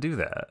doesn't do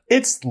that.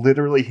 It's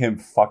literally him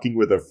fucking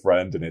with a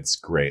friend, and it's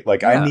great.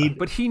 Like, yeah,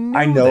 but he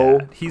knew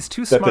that. He's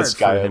too smart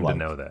for him to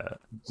know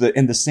that.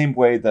 In the same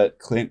way that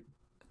Clint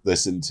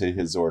listened to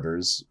his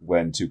orders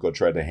when Tuco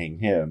tried to hang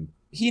him,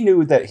 he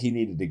knew that he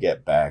needed to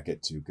get back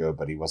at Tuco,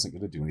 but he wasn't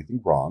going to do anything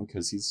wrong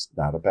because he's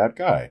not a bad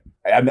guy.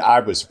 And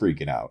I was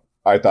freaking out.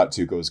 I thought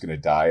Tuco was going to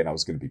die, and I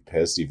was going to be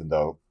pissed, even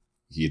though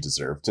he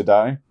deserved to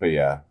die. But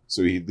yeah,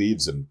 so he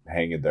leaves him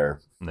hanging there.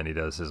 And then he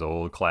does his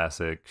old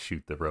classic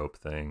shoot the rope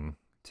thing.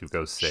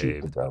 Tuco's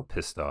saved,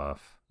 pissed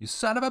off. You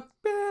son of a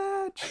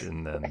bitch!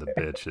 And then the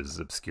bitch is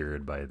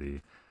obscured by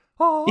the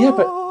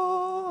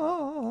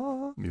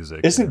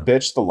music. Isn't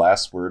bitch the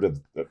last word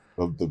of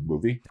the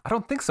movie? I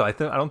don't think so. I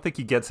don't think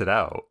he gets it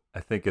out. I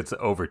think it's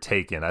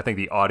overtaken. I think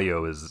the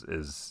audio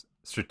is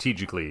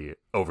strategically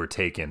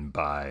overtaken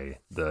by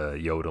the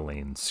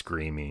yodeling,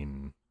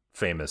 screaming,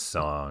 famous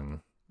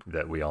song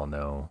that we all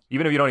know.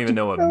 Even if you don't even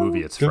know what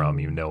movie it's from,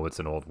 you know it's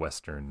an old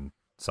Western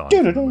song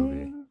from the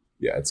movie.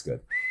 Yeah, it's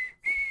good.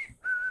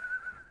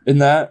 And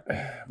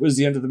that was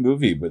the end of the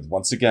movie with,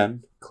 once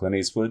again, Clint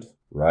Eastwood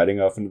riding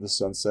off into the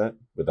sunset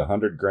with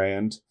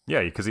 $100,000.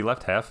 Yeah, because he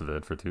left half of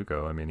it for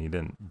Tuco. I mean, he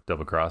didn't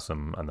double cross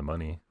him on the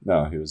money.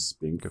 No, he was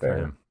being Good fair. for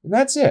him. And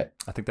that's it.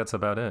 I think that's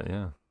about it,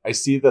 yeah. I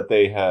see that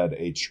they had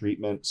a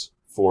treatment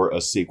for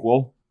a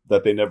sequel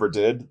that they never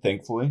did,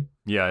 thankfully.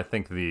 Yeah, I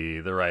think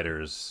the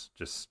writers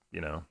just,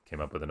 came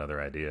up with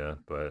another idea,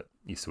 but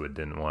Eastwood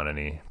didn't want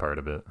any part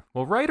of it.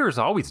 Well, writers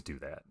always do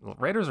that.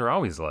 Writers are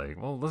always like,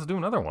 well, let's do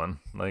another one.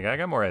 Like, I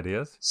got more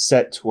ideas.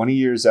 Set 20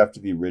 years after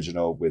the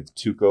original, with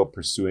Tuco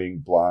pursuing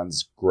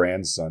Blonde's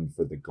grandson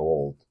for the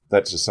gold.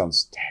 That just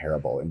sounds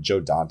terrible. And Joe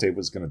Dante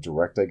was going to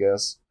direct, I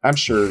guess. I'm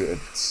sure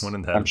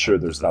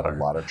there's not a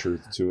lot of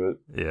truth to it.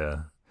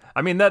 Yeah.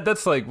 I mean,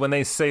 that's like, when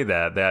they say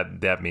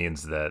that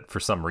means that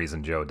for some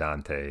reason Joe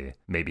Dante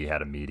maybe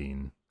had a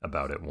meeting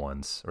about it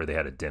once, or they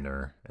had a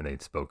dinner and they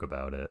spoke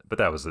about it. But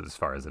that was as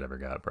far as it ever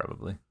got,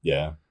 probably.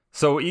 Yeah.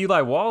 So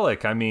Eli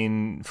Wallach, I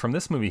mean, from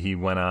this movie, he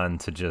went on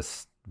to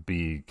just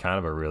be kind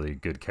of a really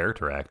good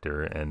character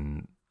actor.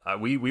 And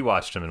we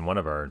watched him in one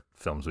of our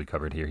films we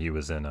covered here. He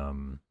was in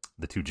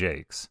The Two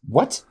Jakes.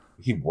 What?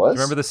 He was?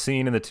 Remember the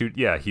scene in The Two?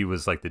 Yeah, he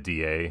was like the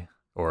DA,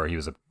 or he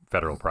was a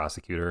federal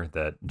prosecutor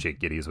that Jake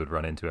Gittes would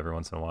run into every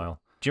once in a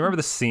while. Do you remember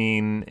the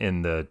scene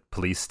in the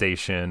police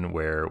station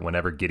where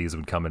whenever Giddys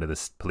would come into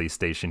this police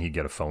station, he'd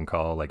get a phone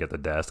call like at the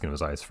desk and it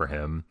was always for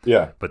him?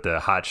 Yeah. But the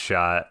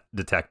hotshot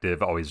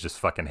detective always just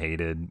fucking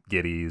hated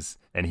Giddys.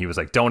 And he was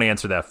like, don't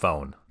answer that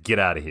phone. Get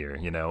out of here,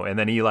 you know? And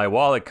then Eli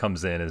Wallach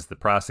comes in as the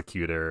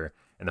prosecutor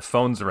and the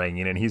phone's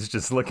ringing and he's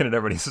just looking at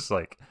everybody. He's just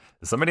like,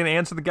 is somebody going to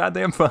answer the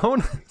goddamn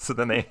phone? So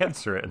then they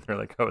answer it and they're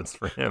like, oh, it's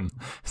for him.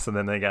 So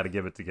then they got to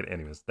give it to get.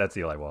 Anyways, that's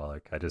Eli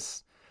Wallach.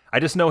 I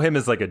just know him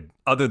as like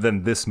other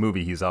than this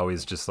movie, he's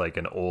always just like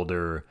an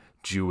older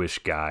Jewish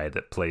guy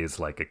that plays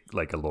like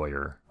a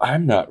lawyer.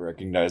 I'm not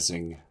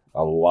recognizing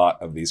a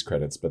lot of these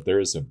credits, but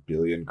there is a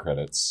billion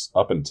credits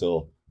up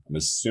until I'm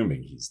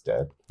assuming he's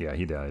dead. Yeah,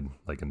 he died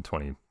like in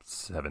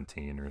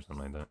 2017 or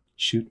something like that.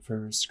 Shoot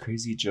First,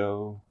 Crazy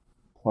Joe,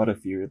 Plot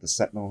of Fear, The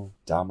Sentinel,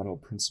 Domino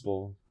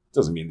Principle.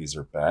 Doesn't mean these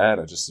are bad.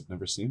 I just have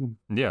never seen them.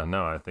 Yeah,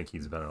 no, I think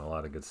he's been in a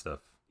lot of good stuff.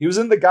 He was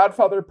in The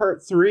Godfather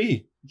Part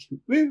 3.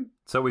 Woo.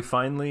 So we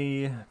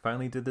finally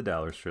did the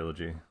Dollars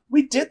trilogy.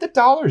 We did the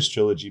Dollars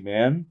trilogy,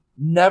 man.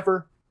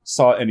 Never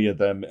saw any of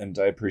them, and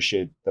I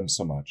appreciate them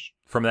so much.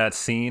 From that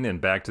scene in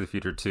Back to the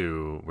Future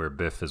 2 where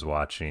Biff is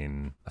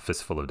watching A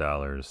Fistful of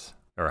Dollars,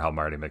 or how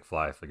Marty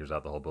McFly figures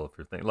out the whole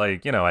bulletproof thing.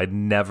 Like, you know, I'd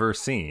never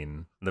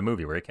seen the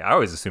movie where I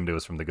always assumed it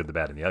was from The Good, the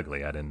Bad, and the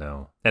Ugly. I didn't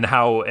know. And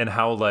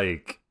how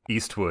like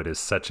Eastwood is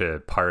such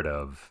a part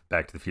of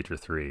Back to the Future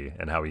 3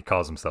 and how he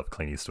calls himself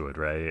Clint Eastwood,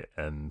 right?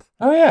 And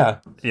oh yeah,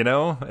 you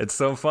know, it's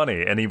so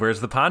funny. And he wears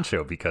the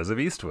poncho because of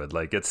Eastwood.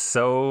 Like, it's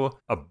so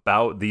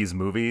about these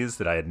movies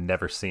that I had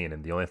never seen,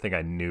 and the only thing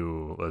I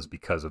knew was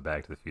because of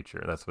Back to the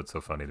Future. That's what's so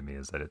funny to me,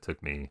 is that it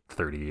took me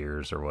 30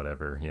 years or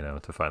whatever, you know,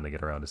 to finally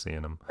get around to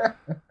seeing them.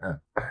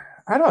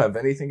 I don't have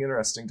anything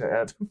interesting to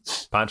add.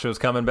 Poncho's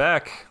coming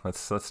back. Let's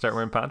start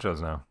wearing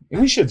ponchos now.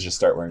 We should just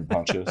start wearing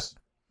ponchos.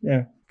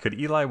 Yeah. Could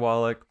Eli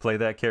Wallach play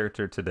that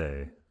character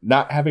today?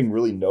 Not having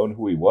really known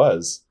who he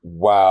was.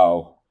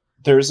 Wow.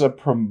 There's a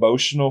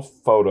promotional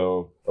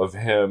photo of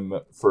him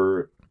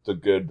for The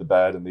Good, the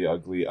Bad, and the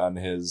Ugly on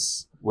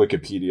his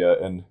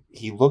Wikipedia, and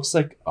he looks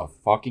like a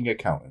fucking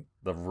accountant.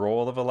 The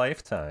role of a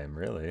lifetime,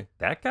 really.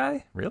 That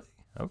guy? Really?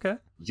 Okay.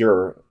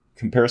 Your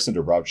comparison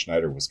to Rob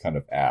Schneider was kind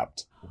of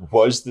apt.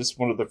 Was this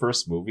one of the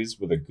first movies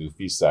with a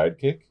goofy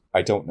sidekick?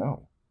 I don't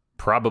know.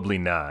 Probably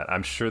not.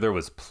 I'm sure there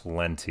was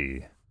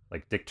plenty.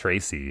 Like Dick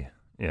Tracy,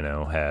 you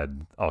know,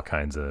 had all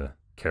kinds of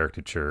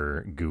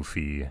caricature,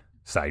 goofy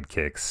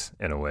sidekicks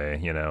in a way,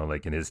 you know,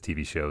 like in his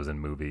TV shows and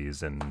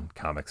movies and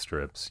comic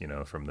strips, you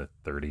know, from the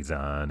 30s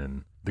on,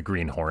 and The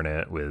Green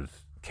Hornet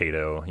with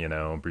Kato, you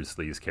know, Bruce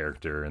Lee's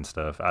character and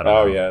stuff. I don't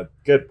know. Oh, yeah.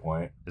 Good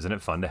point. Isn't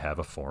it fun to have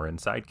a foreign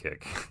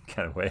sidekick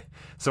kind of way?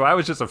 So I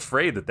was just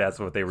afraid that that's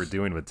what they were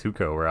doing with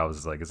Tuco, where I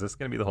was like, is this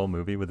going to be the whole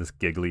movie with this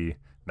giggly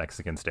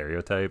Mexican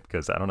stereotype?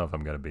 Because I don't know if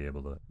I'm going to be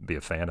able to be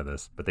a fan of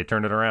this. But they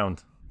turned it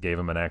around. Gave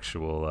him an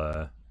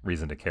actual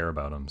reason to care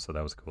about him, so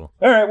that was cool.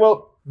 All right,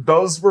 well,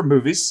 those were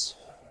movies,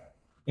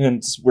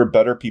 and we're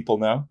better people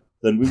now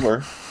than we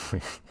were.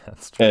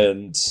 That's true.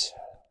 And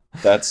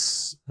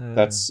that's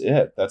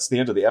it. That's the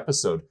end of the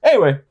episode.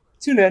 Anyway,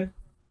 tune in,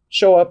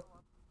 show up,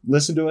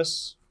 listen to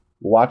us,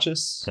 watch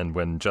us. And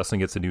when Justin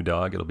gets a new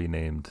dog, it'll be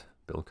named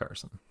Bill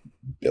Carson.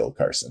 Bill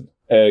Carson.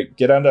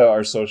 Get onto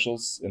our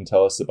socials and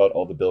tell us about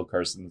all the Bill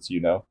Carsons you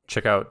know.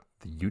 Check out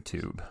the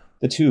YouTube.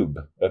 The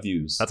tube of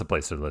views. That's a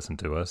place to listen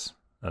to us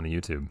on the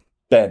YouTube.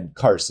 Ben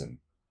Carson.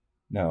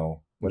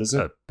 No. What is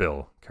it?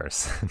 Bill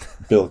Carson.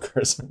 Bill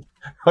Carson.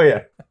 Oh,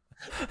 yeah.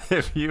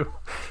 If you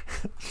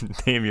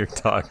name your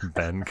dog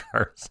Ben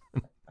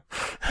Carson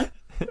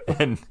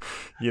and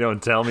you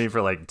don't tell me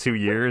for like 2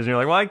 years, and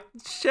you're like,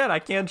 well, I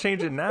can't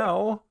change it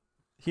now.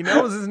 He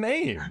knows his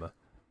name.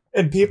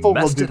 And people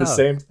will do the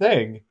same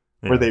thing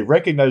where they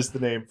recognize the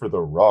name for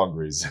the wrong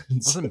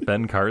reasons. Wasn't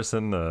Ben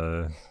Carson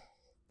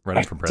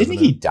running for president?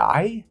 Didn't he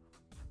die?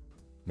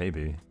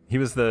 Maybe. He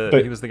was the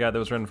guy that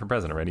was running for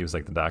president, right? He was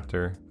like the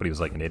doctor, but he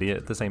was like an idiot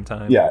at the same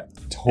time. Yeah,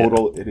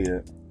 total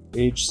idiot.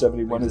 Age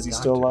 71, is he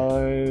still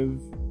alive?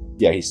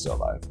 Yeah, he's still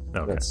alive.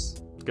 Okay.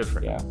 That's good for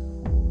him. Yeah.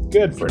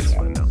 Good for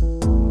him.